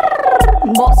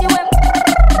 bossy whip.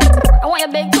 I want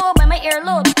your big toe by my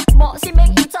earlobe. Bossy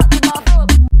big eat up your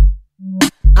bathrobe.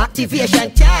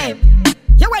 Activation time.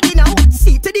 You ready now?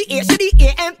 C to the A to the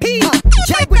AMP.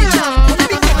 Check with the jump. Let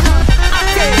me go.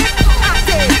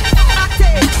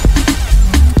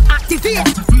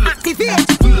 Activate.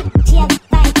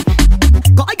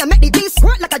 Go I can make the things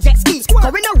squirt like a jet ski.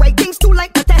 Going the right things too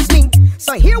like to test me.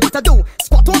 So here what to do.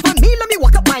 Squat over me, let me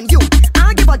walk up on you.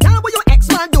 I give a damn what your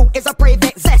ex-man do. Is a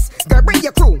private zest. Girl, bring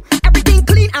your crew. Everything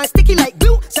clean and sticky like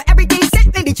glue. So everything set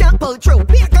and the jump pull through.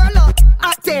 Be a girl up.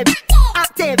 Active.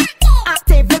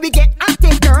 Let me get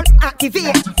active, girl.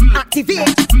 Activate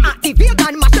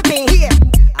and mash up in here.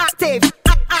 Active.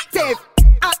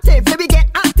 Let me get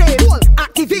active.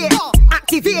 Activate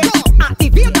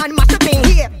and mash up in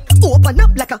here. Open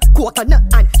up like a coconut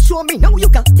and show me now you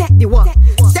can take the walk.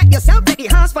 Set yourself at the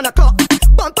hands for the clock.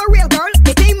 Bump a real girl,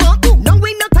 it ain't more. Now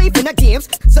ain't no time for the games.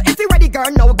 So if you ready,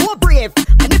 girl, now go brave.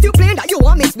 And if you playing that you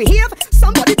want misbehave,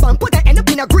 somebody bump put that end up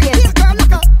in a grave. This girl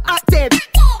like a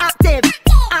active.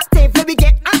 Let me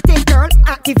get active, girl.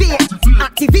 Activate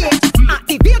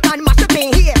and mash up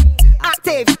in here.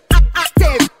 Active.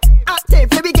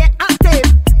 Let me get active.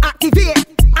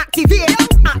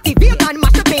 Activate and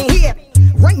mash up in here.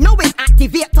 Right now it's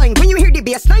activate time. When you hear the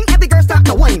bass line, every girl start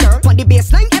to whine. On the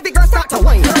bass line, every girl start to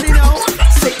whine. Ready now?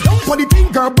 Sit down for the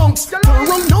thing, girl, bounce. Turn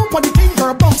around now for the thing,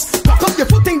 girl, bounce. Back up your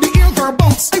foot in the air, girl,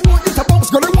 bounce. I want you to bounce,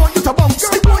 girl, I want you to bounce.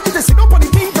 I want you to sit down for the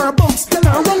thing, girl, bounce. Turn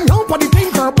around now for the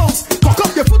thing, girl, bounce. Back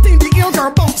up your foot in the air,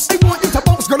 girl, bounce. I want you to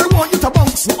bounce, girl, I want you to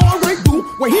bounce. Well, all right, do.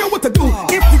 We're here what to do.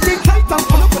 If you take tight down,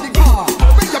 pull up for the game.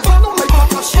 Bring your ball on like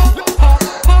that shit.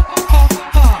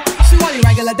 She want the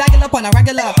regular, dagging up on a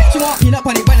regular. She want peanut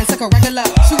on it when it's like a regular.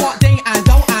 She want ding, I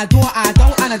don't,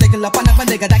 and a diggle up on a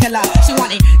digga daggala. She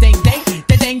want it ding, ding,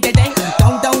 ding, ding, ding,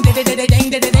 don't, ding, ding, ding, ding,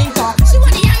 ding. She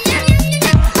want it yang.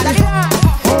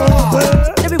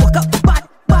 Let me walk up, bad.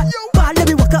 Let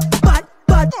me walk up, bad.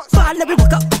 Let me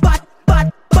walk up, bad.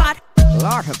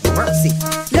 Lord have mercy.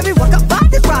 Let me walk up, bad.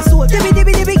 This raw soul.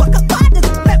 Dibby, walk up, bad. This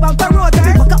pep on the road. Let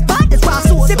me walk up, bad. This raw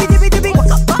soul. Dibby,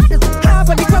 walk up, bad. This half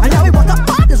of the crowd. And now we walk up,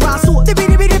 bad. This raw soul.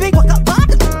 Dibby, walk up, bad.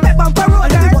 This pep on the road.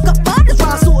 Let me walk up, bad. This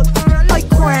raw soul. Like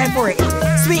crying for it.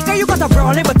 Speaker, you got a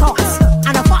brown liver thoughts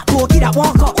and a fat cookie that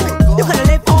won't cut. You coulda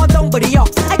lived all down by the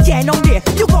yachts. Again on there,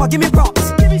 you can't give me props.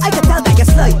 I can tell that you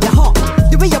slide, you're hot.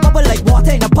 The way you bubble like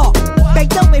water in a pot. Beg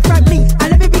down me from me and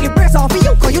let me bring your breath off of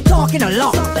you, cause you talking a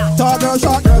lot. Tall girl,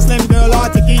 short girl, slim girl, or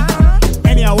ticky.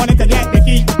 Any I wanted to get the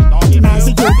key.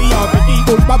 Nancy, Judy, or Vicky.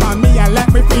 Put Bob on me and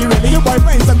let me free. Really, your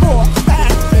boyfriends are go.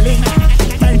 Silly.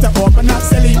 Time to open up,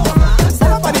 silly.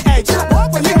 Stop on the edge.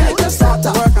 When you get just start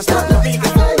to work and start to be.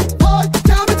 Boy,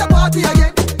 can't be the party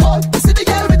again. Boy, you see the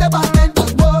girl with the back end. Boy,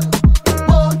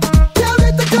 can't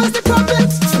wait to cause the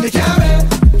problems. So me can't wait.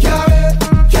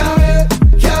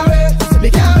 So me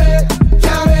can't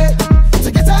wait. To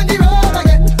get on the road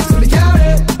again. So me can't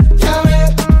wait.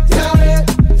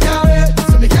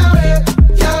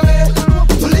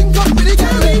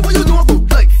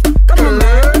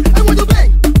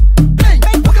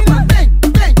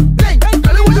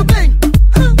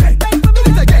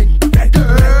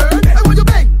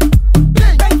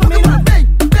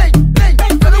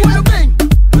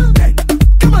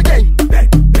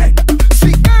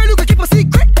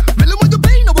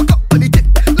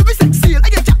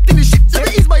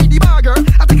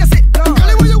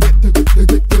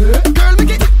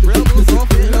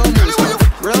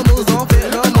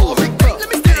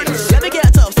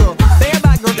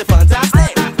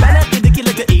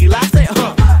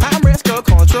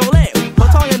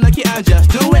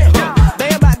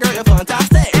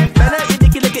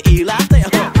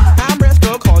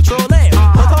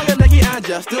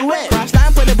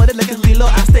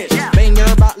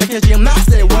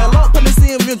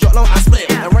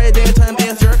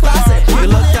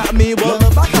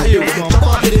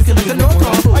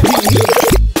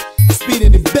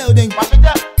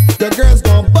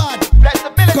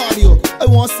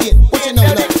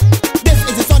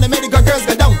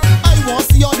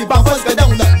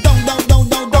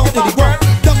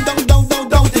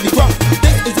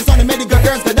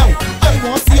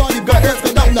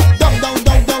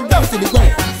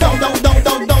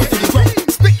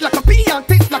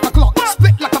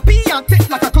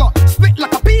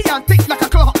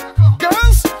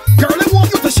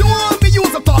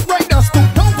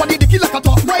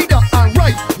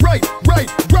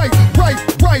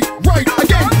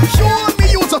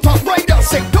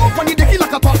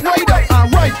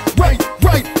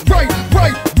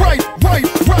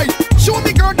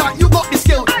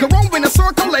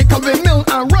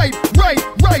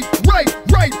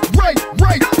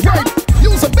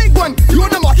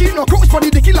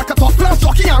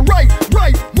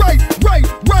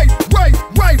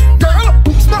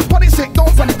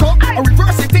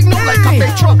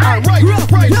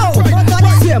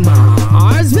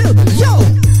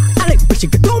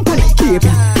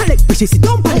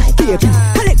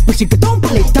 she could dump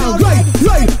on it down. Right,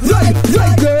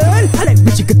 girl. I like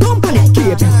when she could dump on it,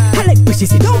 keep. I like when she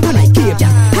sit down on it, keep.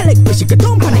 I like when she could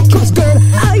dump on it, cause girl,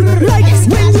 I like it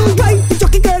when you ride the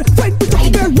jockey girl, ride the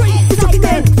jockey girl, ride the jockey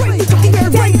girl, ride the jockey girl,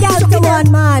 ride the jockey girl. One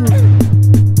man.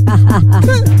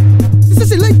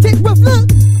 She like take rough look.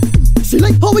 She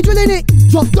like how we drilling it.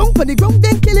 Drop down on the ground,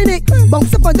 then killing it.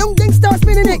 Bounce up and down, then start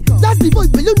spinning it. That's the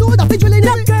vibe, but you know that we drilling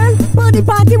it. Girl, party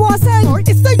party was say.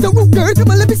 It's like the root girl, come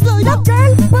on, let me slide.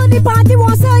 Girl, party party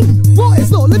was say. What is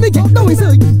slow? Let me get down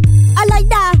inside. I like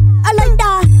that.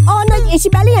 All night and she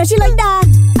belly and she like that.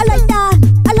 I like that.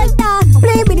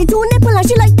 Play with the two nipple and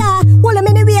she like that. Hold a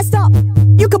minute, waist up.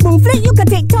 You can boom flick, you can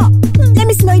take top. Let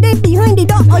me slide it behind the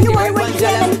door. Oh, you want to wait here,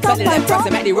 let me top and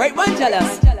top. Make the right one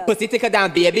jealous. Pussy thicker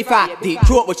down, baby fat. Deep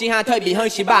throat, but she hand tied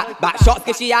behind she back. Back shots,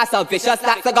 cause she has some vicious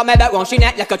stacks. I got my back round, she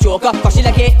neck like a choker. Cause she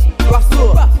like it. Rough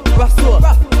slow.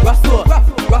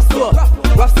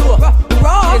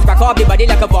 It's back up the body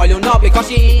like a volume knob because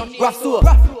she rough slow. She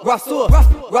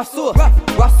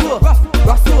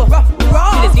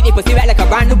just get the pussy wet like a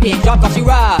brand new paint job cause she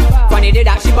rough. Funny did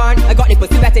that she burn. I got the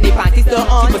pussy wet and the panties still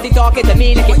on. She pussy talking to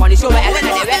me like it funny show me Ellen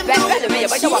and the wet.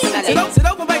 But you walking on it. Sit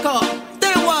up on my car.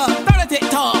 Then what? Turn the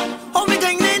TikTok. Hold me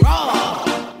going in.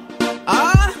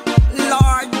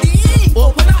 Lordy.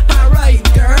 Open up my right,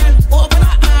 girl. Open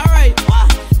up my right.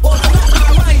 Open up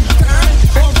my right, girl.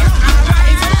 Open up my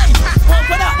right.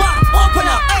 Open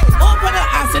up. Open up.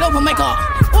 I sit up on my car.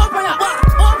 Open up.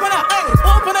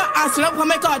 I sit up on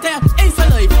my car. Tell Insta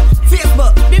Live,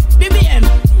 Facebook, BBM,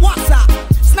 WhatsApp,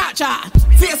 Snapchat,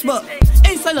 Facebook,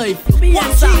 Insta Live,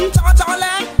 WhatsApp,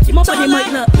 Charlie.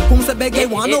 Who's the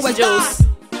big one? No way, Juice.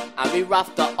 And we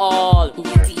rough the all.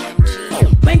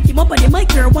 Wank him up on the mic,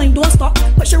 girl, wine, don't stop.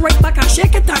 Push it right back and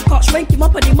shake it and cock. Wank him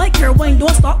up on the mic, girl, wine,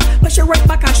 don't stop. Push it right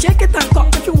back and shake it and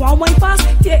cock. If you want wine fast,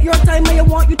 take your time and you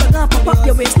want you to go pop up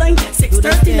your waistline.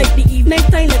 6:30 like the evening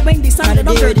time, like when the sun is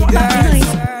up, girl, drop back behind.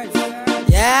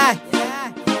 Yeah,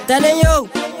 telling you,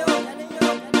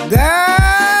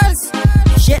 girls,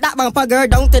 shake that bumper, girl,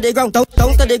 down to the ground, down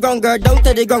to the ground, girl, down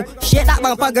to the ground. Shake that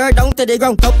bumper, girl, down to the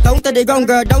ground, down to the ground,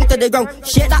 girl, down to the ground.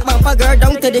 Shake that bumper, girl,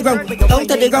 down to the ground, down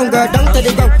to the ground, girl, down to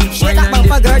the ground. Shake that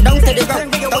bumper, girl, down to the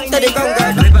ground, down to the ground,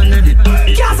 girl.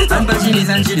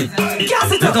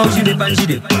 Look how she dip and she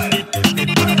dip.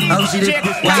 How she dip,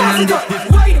 wine and dip.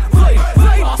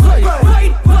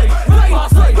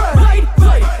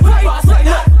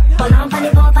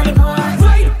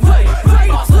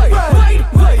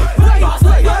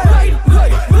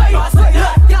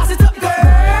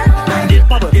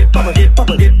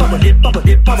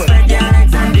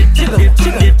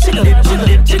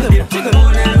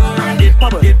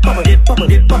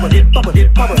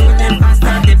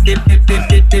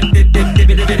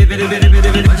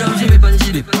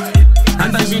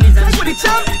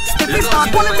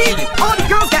 All the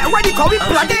girls get ready, cause we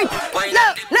plugging.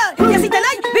 Look, you see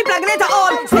tonight, we plugging it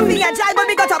all. Sniffy and jive, but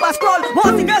we got up a scroll.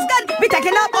 Once the girls good, we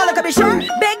taking up all of them be sure.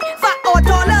 Big, fat or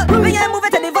taller. We ain't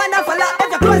moving to the van for luck. If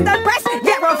your clothes done press,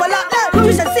 get run for luck.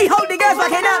 You should see how the girls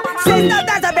walking up. Say no,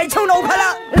 that's a big tune over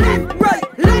luck. Left, right.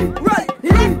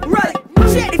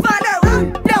 Shake the fan up,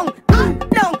 down.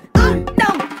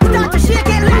 Start to shake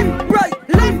it left, right.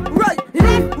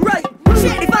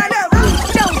 Shake the fan up,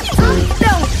 down.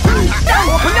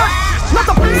 Open up, not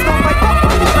up on the stone by pop.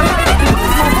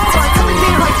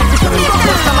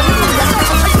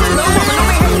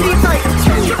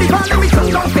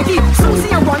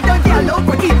 Susie and run down, get a little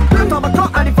quickie. Left on the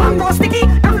top and the fan more sticky.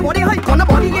 Everybody hype on the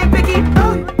body ain't picky.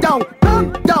 Down.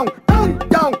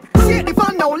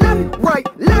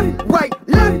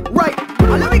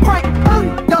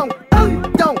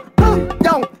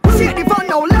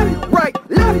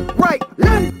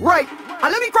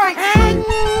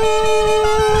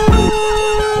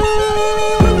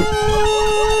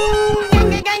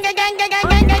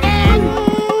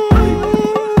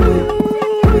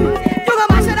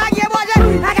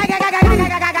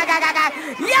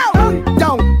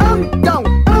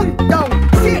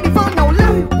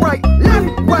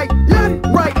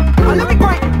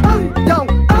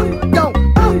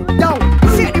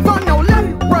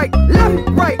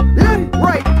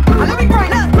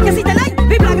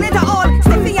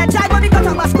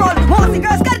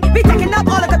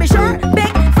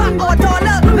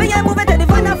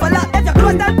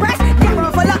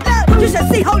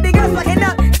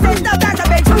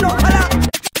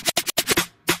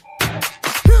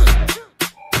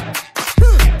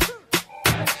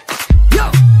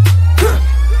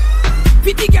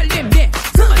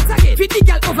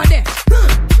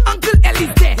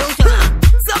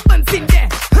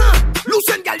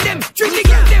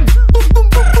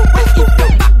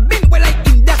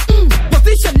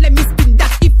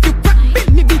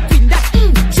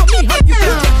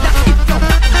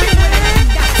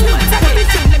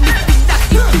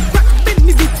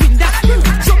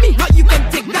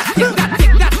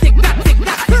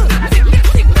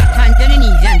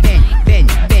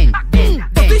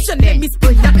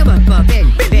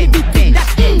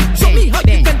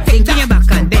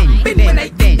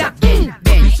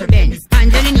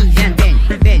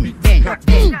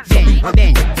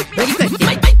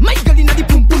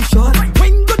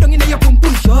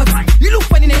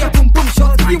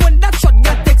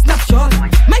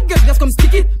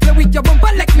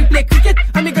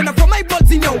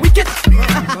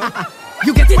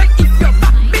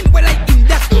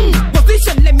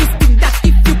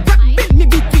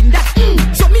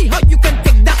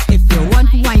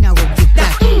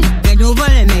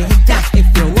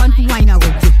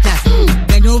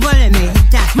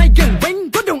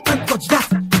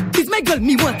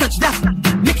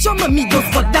 that. Make sure me go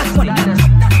for that one.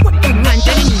 What the man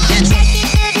telling me?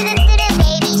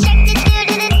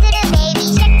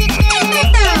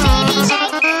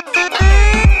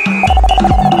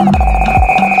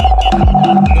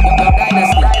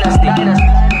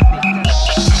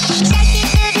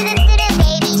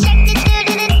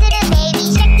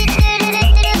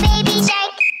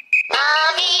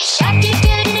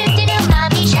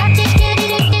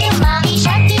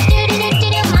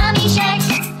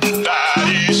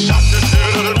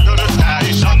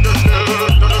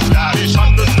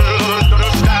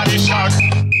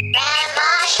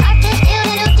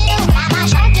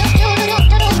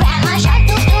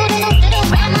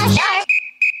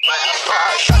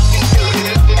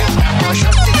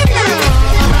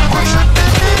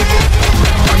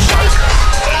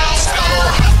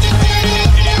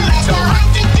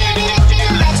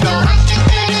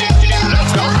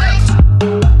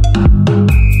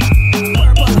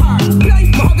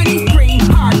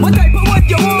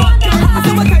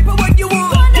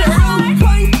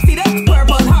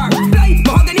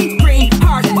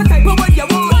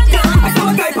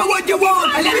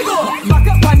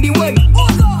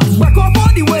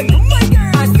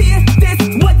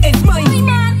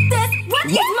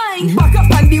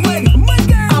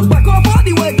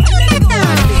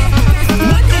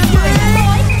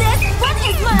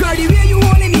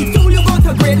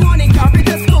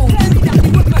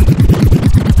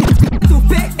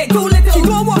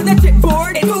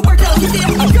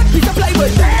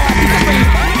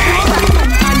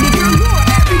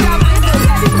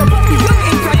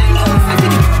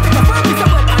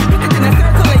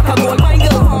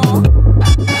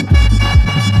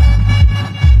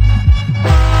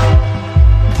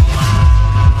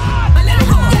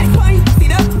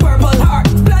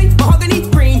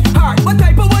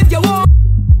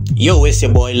 Yo, it's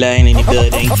your boy Lion in the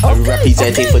building. I'm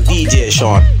representing for DJ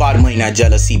Shaun. Bad mind and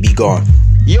jealousy be gone.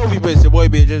 Yo, people, it's your boy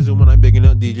BJ Zoom and I'm begging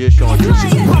up DJ Shaun.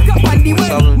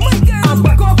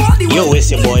 Yo,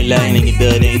 it's your boy Lion in the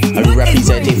building. I'm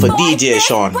representing for DJ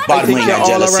Shaun. Bad mind and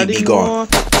jealousy be gone.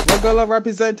 Regular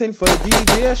representing for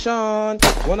DJ Shaun.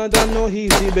 One of them know he's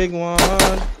the big one.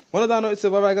 One of them know it's a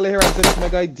regular here. I'm my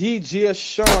guy DJ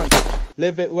Shaun.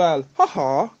 Live it well.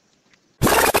 Haha.